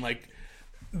supervillain. Like,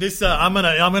 this, I'm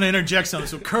gonna interject something.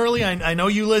 So, Curly, I know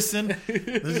you listen.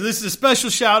 This is a special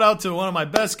shout out to one of my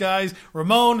best guys,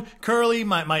 Ramon Curly,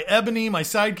 my Ebony, my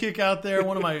sidekick out there,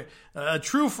 one of my a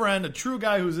true friend, a true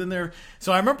guy who's in there.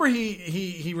 So I remember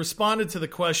he responded to the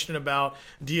question about,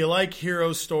 do you like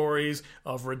hero stories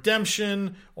of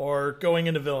redemption or going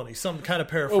into villainy? Some kind of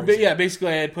paraphrase. Oh, but yeah, basically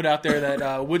I had put out there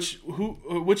that which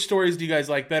stories do you guys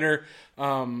like better?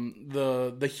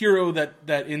 The hero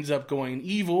that ends up going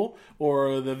evil,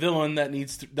 or the villain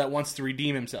that wants to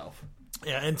redeem himself?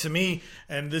 Yeah, and to me,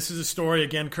 and this is a story,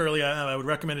 again, Curly, I would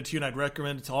recommend it to you, and I'd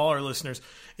recommend it to all our listeners.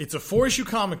 It's a 4-issue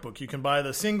comic book. You can buy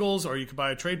the singles, or you can buy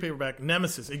a trade paperback.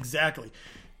 Nemesis, exactly.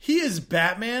 He is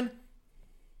Batman,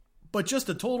 but just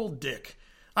a total dick.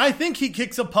 I think he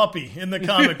kicks a puppy in the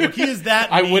comic book. He is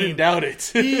that mean. I wouldn't doubt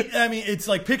it. It's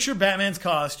like, picture Batman's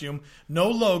costume, no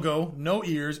logo, no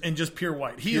ears, and just pure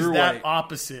white. He is that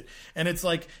opposite. And it's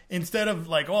like, instead of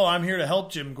like, oh, I'm here to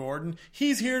help Jim Gordon,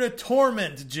 he's here to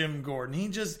torment Jim Gordon. He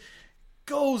just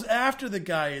goes after the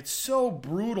guy. It's so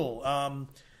brutal.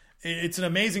 It's an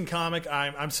amazing comic.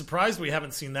 I'm surprised we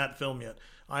haven't seen that film yet.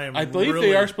 I believe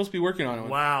they are supposed to be working on it.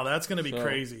 Wow, that's going to be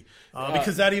crazy.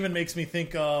 Because that even makes me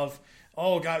think of...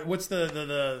 Oh God! What's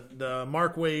the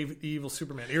Mark Waid evil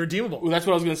Superman? Irredeemable. Well, that's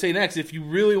what I was going to say next. If you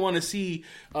really want to see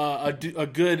a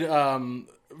good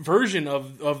version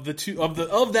of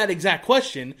that exact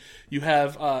question, you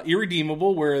have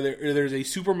Irredeemable, where there's a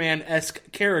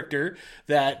Superman-esque character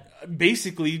that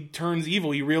basically turns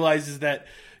evil. He realizes that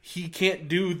he can't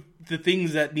do the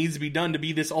things that needs to be done to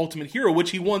be this ultimate hero,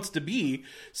 which he wants to be.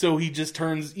 So he just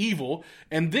turns evil.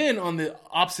 And then on the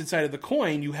opposite side of the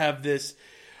coin, you have this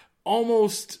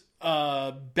almost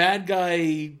bad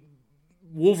guy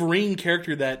Wolverine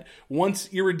character that once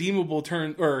Irredeemable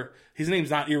turns, or his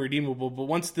name's not Irredeemable, but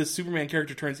once the Superman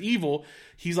character turns evil,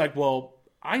 he's like, well,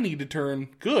 I need to turn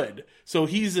good. So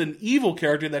he's an evil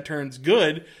character that turns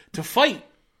good to fight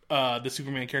the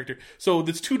Superman character. So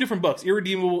there's two different books,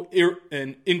 Irredeemable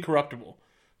and Incorruptible.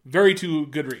 Very two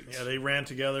good reads. Yeah, they ran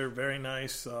together. Very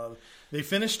nice. They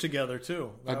finished together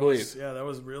too. I believe. That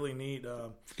was really neat.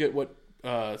 Forget what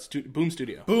Boom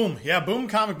Studio. Boom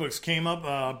Comic Books came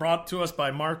up, brought to us by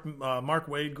Mark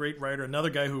Waid, great writer, another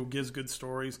guy who gives good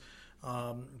stories.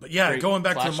 But yeah, Great going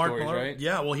back to Flash the Mark stories, Millar, right?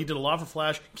 yeah, well, he did a lot for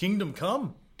Flash. Kingdom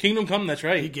Come. Kingdom Come, that's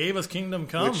right. He gave us Kingdom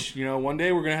Come. Which, one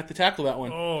day we're going to have to tackle that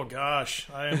one. Oh, gosh.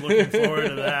 I am looking forward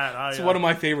to that. It's one of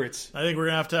my favorites. I think we're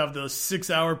going to have the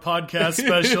 6-hour podcast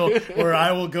special where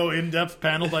I will go in-depth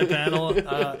panel by panel.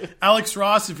 Alex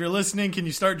Ross, if you're listening, can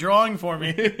you start drawing for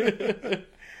me?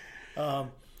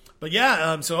 But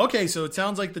yeah, so it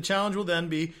sounds like the challenge will then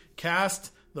be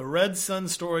cast the Red Sun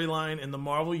storyline in the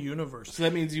Marvel Universe. So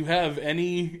that means you have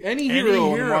any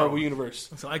hero in the Marvel Universe.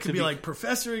 So I could be like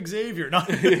Professor Xavier. No.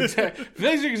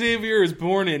 Professor Xavier is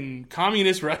born in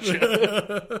communist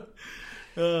Russia.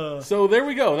 So there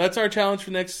we go. That's our challenge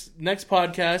for next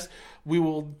podcast. We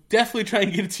will definitely try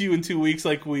and get it to you in 2 weeks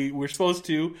like we're supposed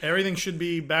to. Everything should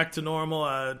be back to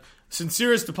normal.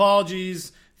 Sincerest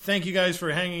apologies. Thank you guys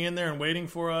for hanging in there and waiting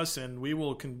for us, and we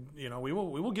will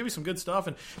give you some good stuff.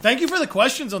 And thank you for the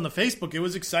questions on the Facebook. It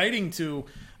was exciting to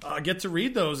get to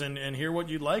read those and hear what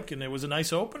you'd like, and it was a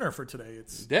nice opener for today.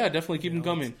 Definitely keep them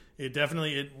coming.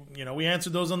 We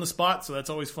answered those on the spot, so that's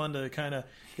always fun to kind of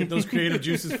get those creative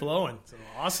juices flowing. So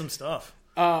awesome stuff.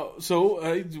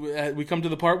 We come to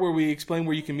the part where we explain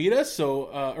where you can meet us.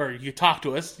 Or you talk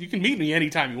to us. You can meet me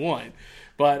anytime you want.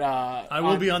 But I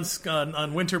will be on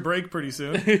winter break pretty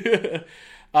soon.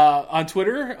 On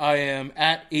Twitter, I am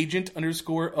at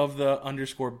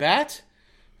agent_of_the_bat.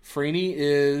 Franny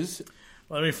is...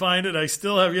 Let me find it. I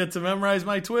still have yet to memorize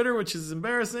my Twitter, which is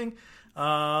embarrassing.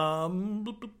 I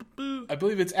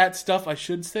believe it's at stuff I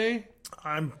should say.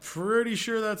 I'm pretty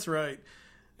sure that's right.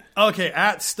 Okay,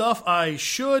 at stuff I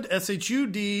should,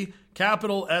 SHUD,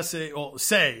 capital S-A,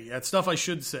 say. At stuff I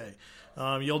should say.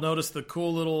 You'll notice the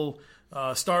cool little...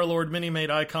 Star-Lord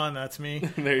Mini-Mate icon, that's me.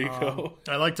 There you go.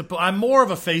 I'm more of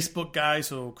a Facebook guy,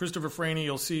 so Christopher Franny,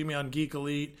 you'll see me on Geek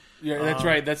Elite. Yeah, that's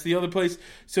right. That's the other place.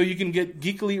 So you can get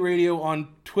Geek Elite Radio on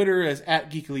Twitter as at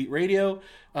Geek Elite Radio,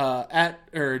 Geek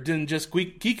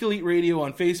Elite Radio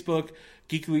on Facebook.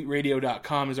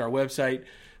 GeekEliteRadio.com is our website.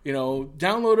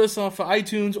 Download us off of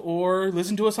iTunes or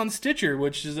listen to us on Stitcher,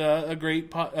 which is a great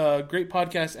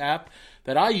podcast app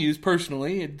that I use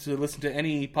personally to listen to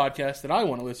any podcast that I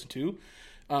want to listen to.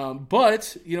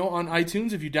 But on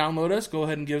iTunes, if you download us, go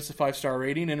ahead and give us a 5-star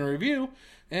rating and a review,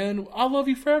 and I'll love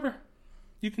you forever.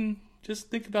 You can just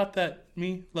think about that,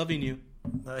 me loving you.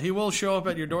 He will show up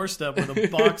at your doorstep with a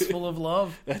box full of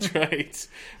love. That's right.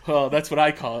 Well, that's what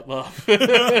I call it, love.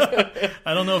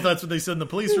 I don't know if that's what they said in the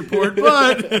police report,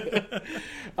 but...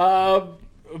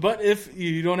 But if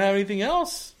you don't have anything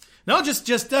else... No, just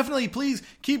definitely, please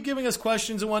keep giving us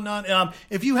questions and whatnot.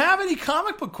 If you have any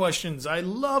comic book questions, I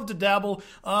love to dabble.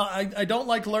 I don't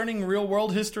like learning real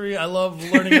world history. I love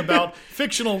learning about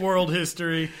fictional world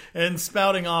history and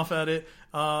spouting off at it.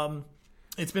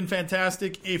 It's been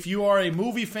fantastic. If you are a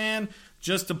movie fan,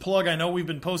 just to plug, I know we've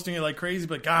been posting it like crazy,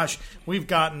 but gosh, we've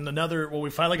gotten we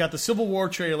finally got the Civil War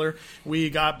trailer. We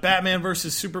got Batman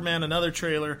vs. Superman, another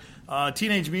trailer.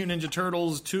 Teenage Mutant Ninja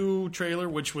Turtles 2 trailer,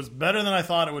 which was better than I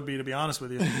thought it would be, to be honest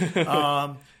with you.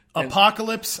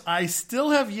 Apocalypse, I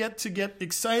still have yet to get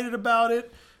excited about it,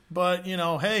 but,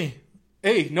 hey...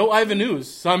 Hey, no Ivan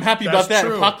News, so I'm happy about that.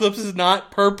 True. Apocalypse is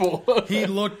not purple. He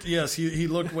looked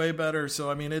way better, so,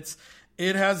 I mean, it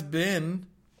has been...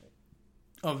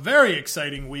 a very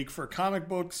exciting week for comic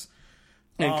books.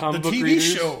 And comic book TV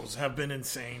readers. Shows have been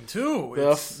insane, too.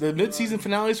 The mid-season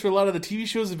finales for a lot of the TV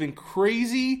shows have been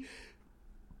crazy.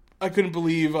 I couldn't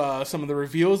believe some of the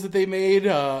reveals that they made.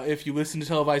 If you listen to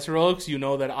Televised Heroics, you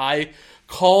know that I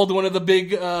called one of the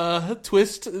big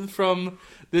twists from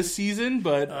this season.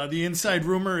 But the inside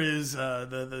rumor is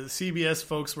the CBS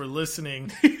folks were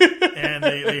listening and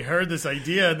they heard this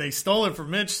idea and they stole it from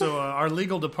Mitch. So our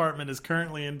legal department is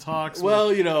currently in talks.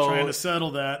 Trying to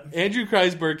settle that. Andrew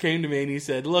Kreisberg came to me and he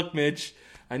said, "Look, Mitch,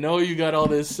 I know you got all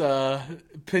this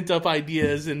pent up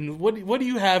ideas, and what do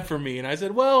you have for me?" And I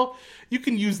said, "Well, you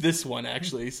can use this one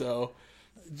actually." So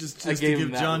just to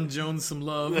give John Jones some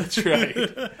love. That's right.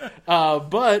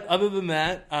 But other than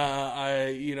that,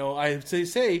 I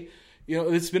say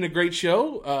it's been a great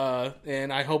show,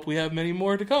 and I hope we have many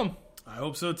more to come. I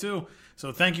hope so too.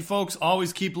 So thank you, folks.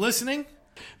 Always keep listening.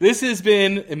 This has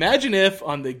been Imagine If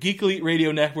on the Geek Elite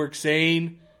Radio Network,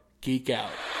 saying geek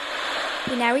out.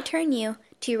 We now return you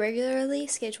to your regularly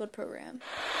scheduled program.